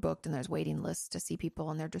overbooked and there's waiting lists to see people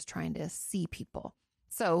and they're just trying to see people.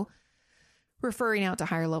 So referring out to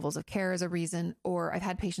higher levels of care is a reason, or I've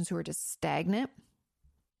had patients who are just stagnant,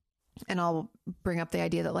 and I'll bring up the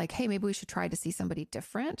idea that like, hey, maybe we should try to see somebody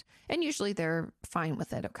different. And usually they're fine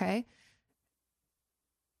with it. Okay.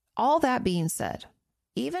 All that being said,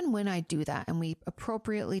 even when I do that and we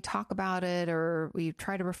appropriately talk about it or we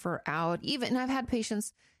try to refer out, even I've had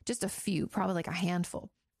patients, just a few, probably like a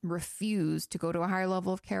handful, refuse to go to a higher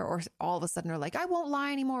level of care, or all of a sudden are like, I won't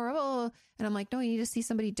lie anymore. Oh. And I'm like, no, you need to see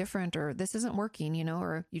somebody different, or this isn't working,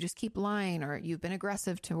 or you just keep lying, or you've been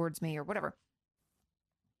aggressive towards me, or whatever.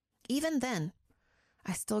 Even then,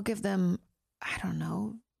 I still give them, I don't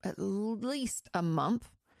know, at least a month,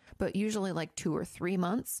 but usually like 2 or 3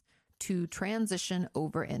 months to transition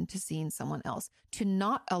over into seeing someone else. To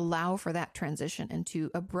not allow for that transition and to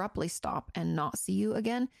abruptly stop and not see you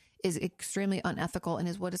again is extremely unethical and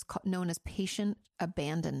is what is known as patient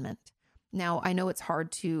abandonment. Now, I know it's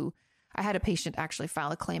hard I had a patient actually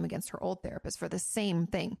file a claim against her old therapist for the same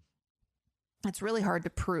thing. It's really hard to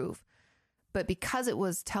prove. But because it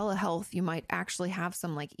was telehealth, you might actually have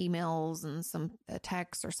some like emails and some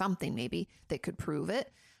texts or something maybe that could prove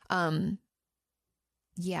it.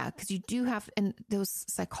 Yeah, because you do have, and those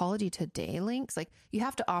Psychology Today links, like you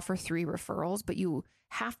have to offer 3 referrals, but you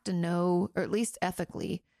have to know, or at least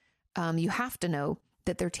ethically, you have to know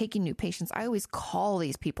that they're taking new patients. I always call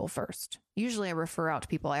these people first. Usually I refer out to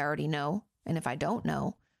people I already know. And if I don't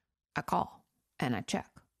know, I call and I check.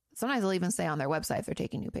 Sometimes they'll even say on their website if they're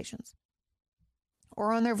taking new patients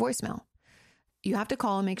or on their voicemail. You have to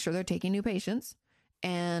call and make sure they're taking new patients.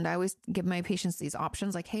 And I always give my patients these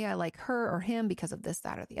options like, hey, I like her or him because of this,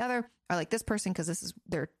 that, or the other. I like this person because this is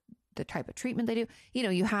the type of treatment they do.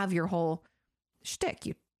 You have your whole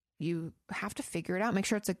shtick. You have to figure it out. Make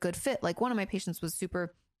sure it's a good fit. Like one of my patients was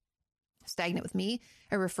super stagnant with me.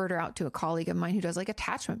 I referred her out to a colleague of mine who does like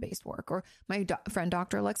attachment-based work, or my friend,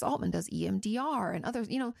 Dr. Alex Altman, does EMDR and others.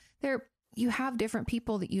 You have different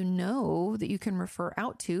people that that you can refer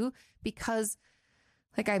out to, because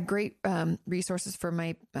like I have great resources for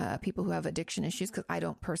my people who have addiction issues, because I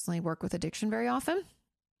don't personally work with addiction very often.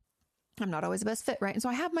 I'm not always the best fit, right? And so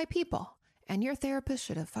I have my people, and your therapist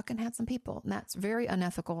should have fucking had some people. And that's very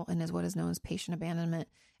unethical and is what is known as patient abandonment.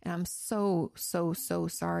 And I'm so, so, so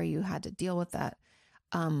sorry you had to deal with that.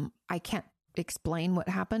 I can't explain what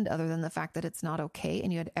happened other than the fact that it's not okay.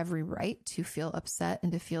 And you had every right to feel upset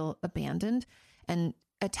and to feel abandoned. And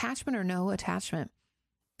attachment or no attachment,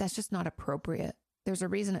 that's just not appropriate. There's a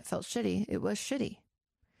reason it felt shitty. It was shitty.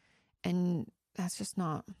 And that's just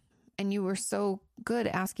not. And you were so good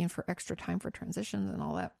asking for extra time for transitions and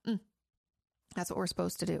all that. That's what we're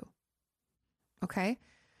supposed to do. Okay.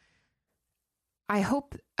 I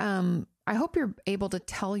hope you're able to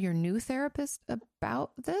tell your new therapist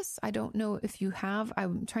about this. I don't know if you have.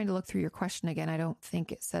 I'm trying to look through your question again. I don't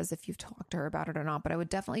think it says if you've talked to her about it or not, but I would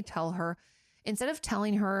definitely tell her, instead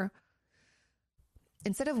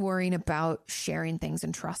of worrying about sharing things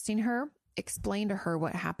and trusting her, explain to her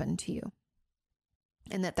what happened to you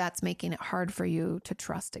and that's making it hard for you to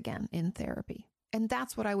trust again in therapy. And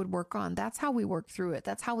that's what I would work on. That's how we work through it.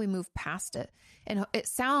 That's how we move past it. And it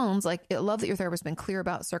sounds like, I love that your therapist has been clear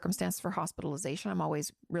about circumstances for hospitalization. I'm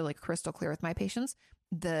always really crystal clear with my patients.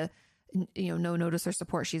 No notice or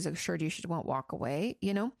support. She's assured you she won't walk away,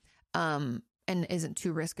 and isn't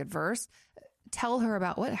too risk adverse. Tell her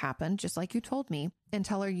about what happened, just like you told me, and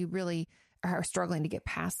tell her you really are struggling to get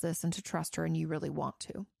past this and to trust her and you really want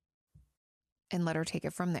to. And let her take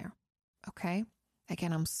it from there. Okay?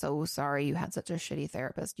 Again, I'm so sorry you had such a shitty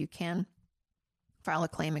therapist. You can file a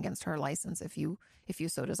claim against her license if you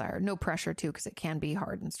so desire. No pressure to, because it can be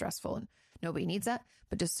hard and stressful and nobody needs that.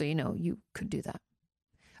 But just so you know, you could do that.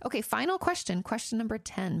 Okay, final question. Question number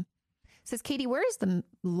 10 says, Katie, where is the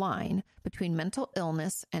line between mental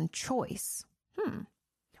illness and choice?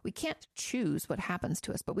 We can't choose what happens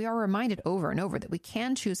to us, but we are reminded over and over that we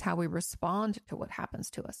can choose how we respond to what happens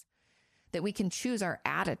to us, that we can choose our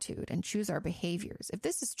attitude and choose our behaviors. If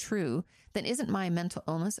this is true, then isn't my mental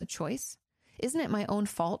illness a choice? Isn't it my own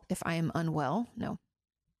fault if I am unwell? No.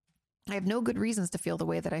 I have no good reasons to feel the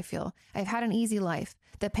way that I feel. I've had an easy life.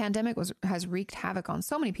 The pandemic has wreaked havoc on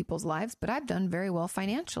so many people's lives, but I've done very well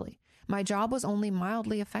financially. My job was only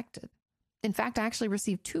mildly affected. In fact, I actually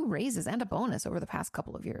received 2 raises and a bonus over the past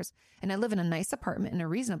couple of years. And I live in a nice apartment in a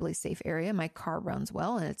reasonably safe area. My car runs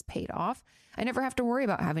well and it's paid off. I never have to worry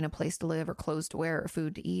about having a place to live or clothes to wear or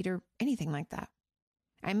food to eat or anything like that.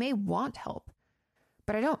 I may want help,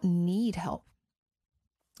 but I don't need help.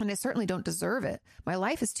 And I certainly don't deserve it. My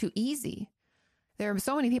life is too easy. There are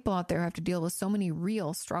so many people out there who have to deal with so many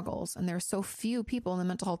real struggles, and there are so few people in the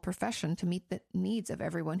mental health profession to meet the needs of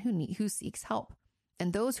everyone who seeks help.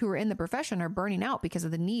 And those who are in the profession are burning out because of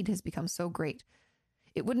the need has become so great.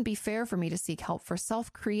 It wouldn't be fair for me to seek help for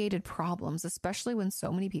self-created problems, especially when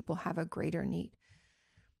so many people have a greater need.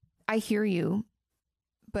 I hear you,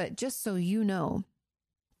 but just so you know,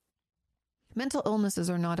 Mental illnesses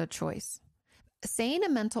are not a choice. Saying a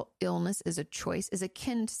mental illness is a choice is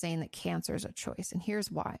akin to saying that cancer is a choice. And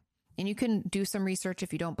here's why. And you can do some research.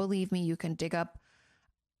 If you don't believe me, you can dig up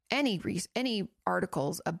any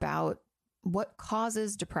articles about what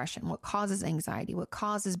causes depression, what causes anxiety, what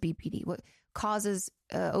causes BPD, what causes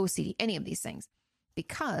OCD, any of these things.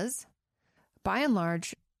 Because by and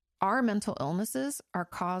large, our mental illnesses are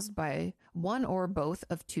caused by one or both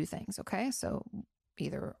of two things. Okay. So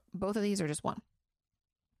either both of these or just one.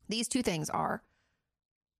 These two things are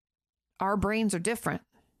our brains are different,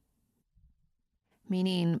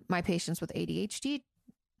 meaning my patients with ADHD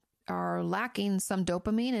are lacking some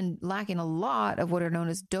dopamine and lacking a lot of what are known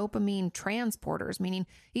as dopamine transporters, meaning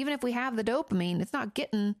even if we have the dopamine, it's not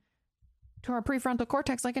getting to our prefrontal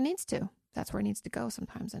cortex like it needs to. That's where it needs to go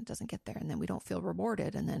sometimes, and it doesn't get there. And then we don't feel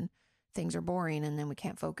rewarded, and then things are boring, and then we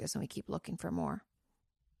can't focus, and we keep looking for more.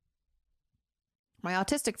 My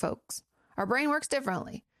autistic folks, our brain works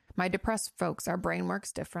differently. My depressed folks, our brain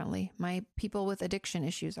works differently. My people with addiction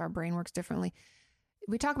issues, our brain works differently.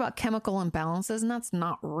 We talk about chemical imbalances, and that's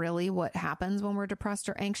not really what happens when we're depressed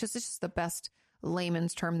or anxious. It's just the best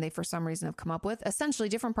layman's term they, for some reason, have come up with. Essentially,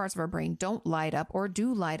 different parts of our brain don't light up or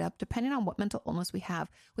do light up depending on what mental illness we have.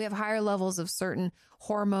 We have higher levels of certain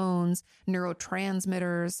hormones,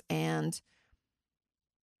 neurotransmitters, and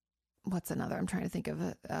what's another? I'm trying to think of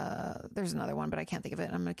it. There's another one, but I can't think of it.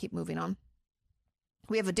 I'm going to keep moving on.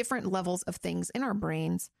 We have a different levels of things in our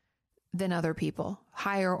brains than other people,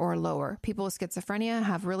 higher or lower. People with schizophrenia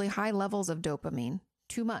have really high levels of dopamine,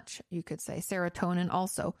 too much, you could say. Serotonin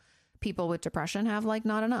also. People with depression have like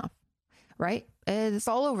not enough, right? It's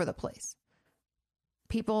all over the place.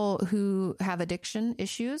 People who have addiction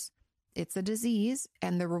issues, it's a disease,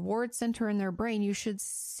 and the reward center in their brain, you should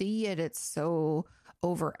see it. It's so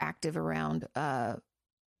overactive around, I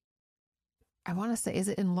want to say, is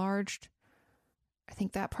it enlarged? I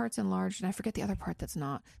think that part's enlarged, and I forget the other part that's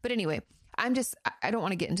not. But anyway, I don't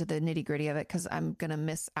want to get into the nitty gritty of it because I'm going to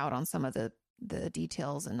miss out on some of the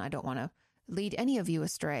details, and I don't want to lead any of you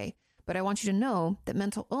astray. But I want you to know that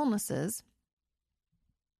mental illnesses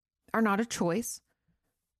are not a choice.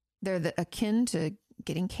 They're akin to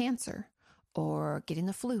getting cancer or getting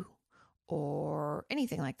the flu or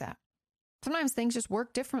anything like that. Sometimes things just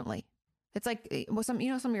work differently. It's like, some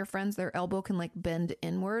of your friends, their elbow can like bend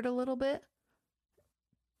inward a little bit.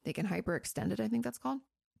 They can hyperextend it, I think that's called.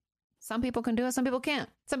 Some people can do it, some people can't.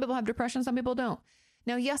 Some people have depression, some people don't.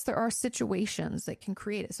 Now, yes, there are situations that can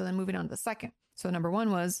create it. So then moving on to the second. So number one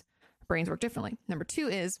was brains work differently. Number two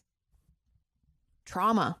is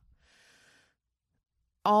trauma.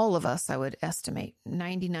 All of us, I would estimate,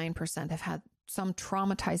 99% have had some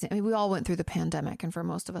traumatizing. I mean, we all went through the pandemic, and for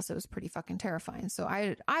most of us, it was pretty fucking terrifying. So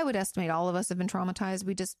I would estimate all of us have been traumatized.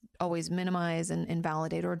 We just always minimize and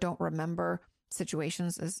invalidate or don't remember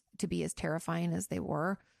situations as to be as terrifying as they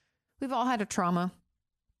were. We've all had a trauma.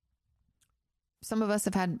 Some of us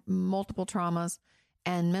have had multiple traumas,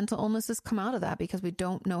 and mental illnesses come out of that because we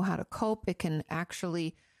don't know how to cope. It can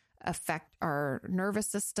actually affect our nervous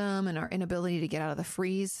system and our inability to get out of the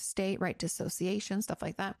freeze state, right? Dissociation, stuff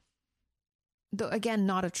like that. Though, again,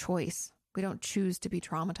 not a choice. We don't choose to be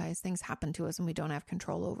traumatized. Things happen to us and we don't have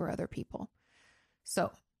control over other people.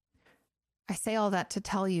 So I say all that to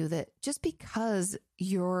tell you that just because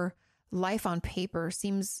your life on paper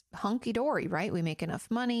seems hunky-dory, right? We make enough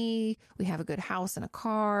money, we have a good house and a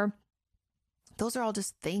car. Those are all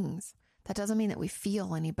just things. That doesn't mean that we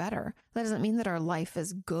feel any better. That doesn't mean that our life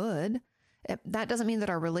is good. That doesn't mean that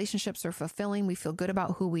our relationships are fulfilling. We feel good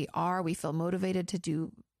about who we are. We feel motivated to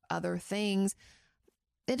do other things.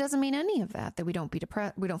 It doesn't mean any of that we don't be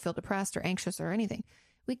depressed. We don't feel depressed or anxious or anything.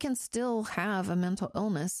 We can still have a mental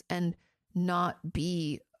illness and not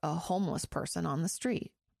be a homeless person on the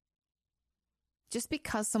street. Just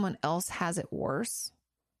because someone else has it worse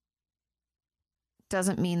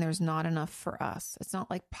doesn't mean there's not enough for us. It's not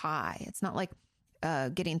like pie. It's not like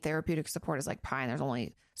getting therapeutic support is like pie and there's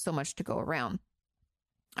only so much to go around.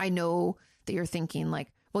 I know that you're thinking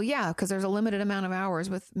like, well, yeah, because there's a limited amount of hours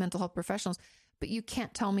with mental health professionals, but you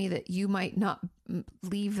can't tell me that you might not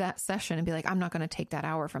leave that session and be like, I'm not going to take that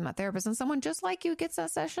hour from that therapist. And someone just like you gets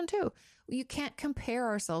that session too. You can't compare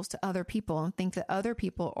ourselves to other people and think that other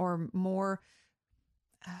people are more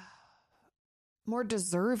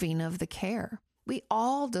deserving of the care. We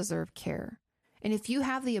all deserve care. And if you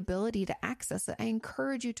have the ability to access it, I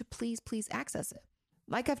encourage you to please access it.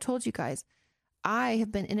 Like I've told you guys, I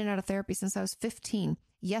have been in and out of therapy since I was 15.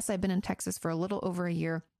 Yes, I've been in Texas for a little over a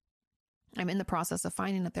year. I'm in the process of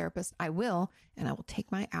finding a therapist. I will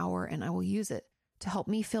take my hour and I will use it to help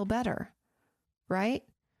me feel better. Right?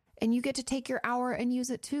 And you get to take your hour and use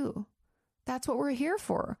it too. That's what we're here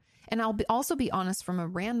for. And I'll also be honest, from a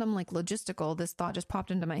random, like logistical, this thought just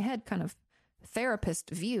popped into my head, kind of therapist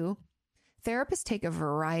view. Therapists take a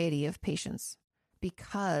variety of patients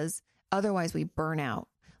because otherwise we burn out.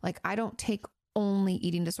 Like, I don't take only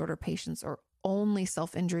eating disorder patients or only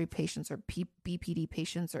self-injury patients or BPD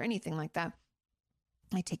patients or anything like that.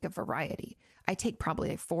 I take a variety. I take probably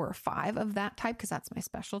like 4 or 5 of that type because that's my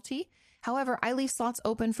specialty. However, I leave slots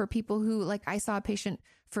open for people who, like, I saw a patient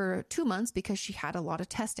for 2 months because she had a lot of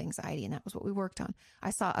test anxiety, and that was what we worked on.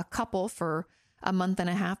 I saw a couple for a month and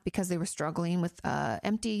a half because they were struggling with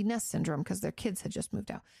empty nest syndrome because their kids had just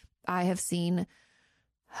moved out. I have seen,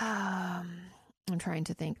 I'm trying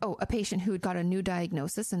to think, a patient who had got a new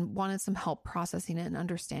diagnosis and wanted some help processing it and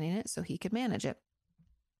understanding it so he could manage it.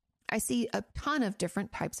 I see a ton of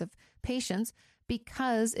different types of patients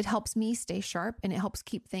because it helps me stay sharp and it helps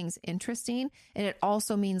keep things interesting. And it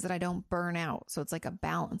also means that I don't burn out. So it's like a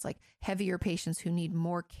balance, like heavier patients who need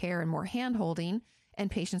more care and more hand-holding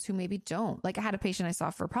and patients who maybe don't. Like, I had a patient I saw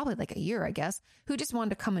for probably like a year, I guess, who just wanted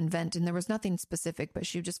to come and vent, and there was nothing specific, but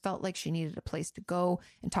she just felt like she needed a place to go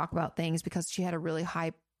and talk about things because she had a really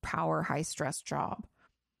high power, high stress job.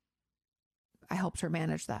 I helped her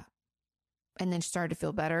manage that. And then she started to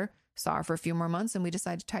feel better, saw her for a few more months, and we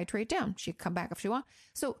decided to titrate down. She could come back if she wants.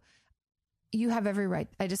 So you have every right.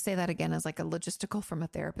 I just say that again as like a logistical from a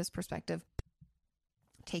therapist perspective.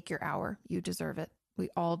 Take your hour. You deserve it. We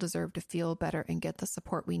all deserve to feel better and get the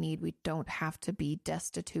support we need. We don't have to be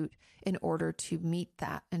destitute in order to meet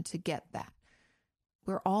that and to get that.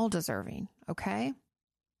 We're all deserving, okay?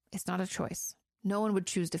 It's not a choice. No one would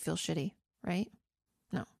choose to feel shitty, right?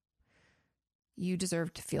 No. You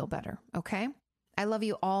deserve to feel better, okay? I love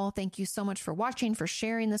you all. Thank you so much for watching, for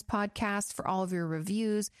sharing this podcast, for all of your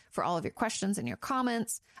reviews, for all of your questions and your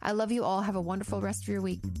comments. I love you all. Have a wonderful rest of your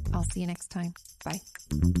week. I'll see you next time. Bye.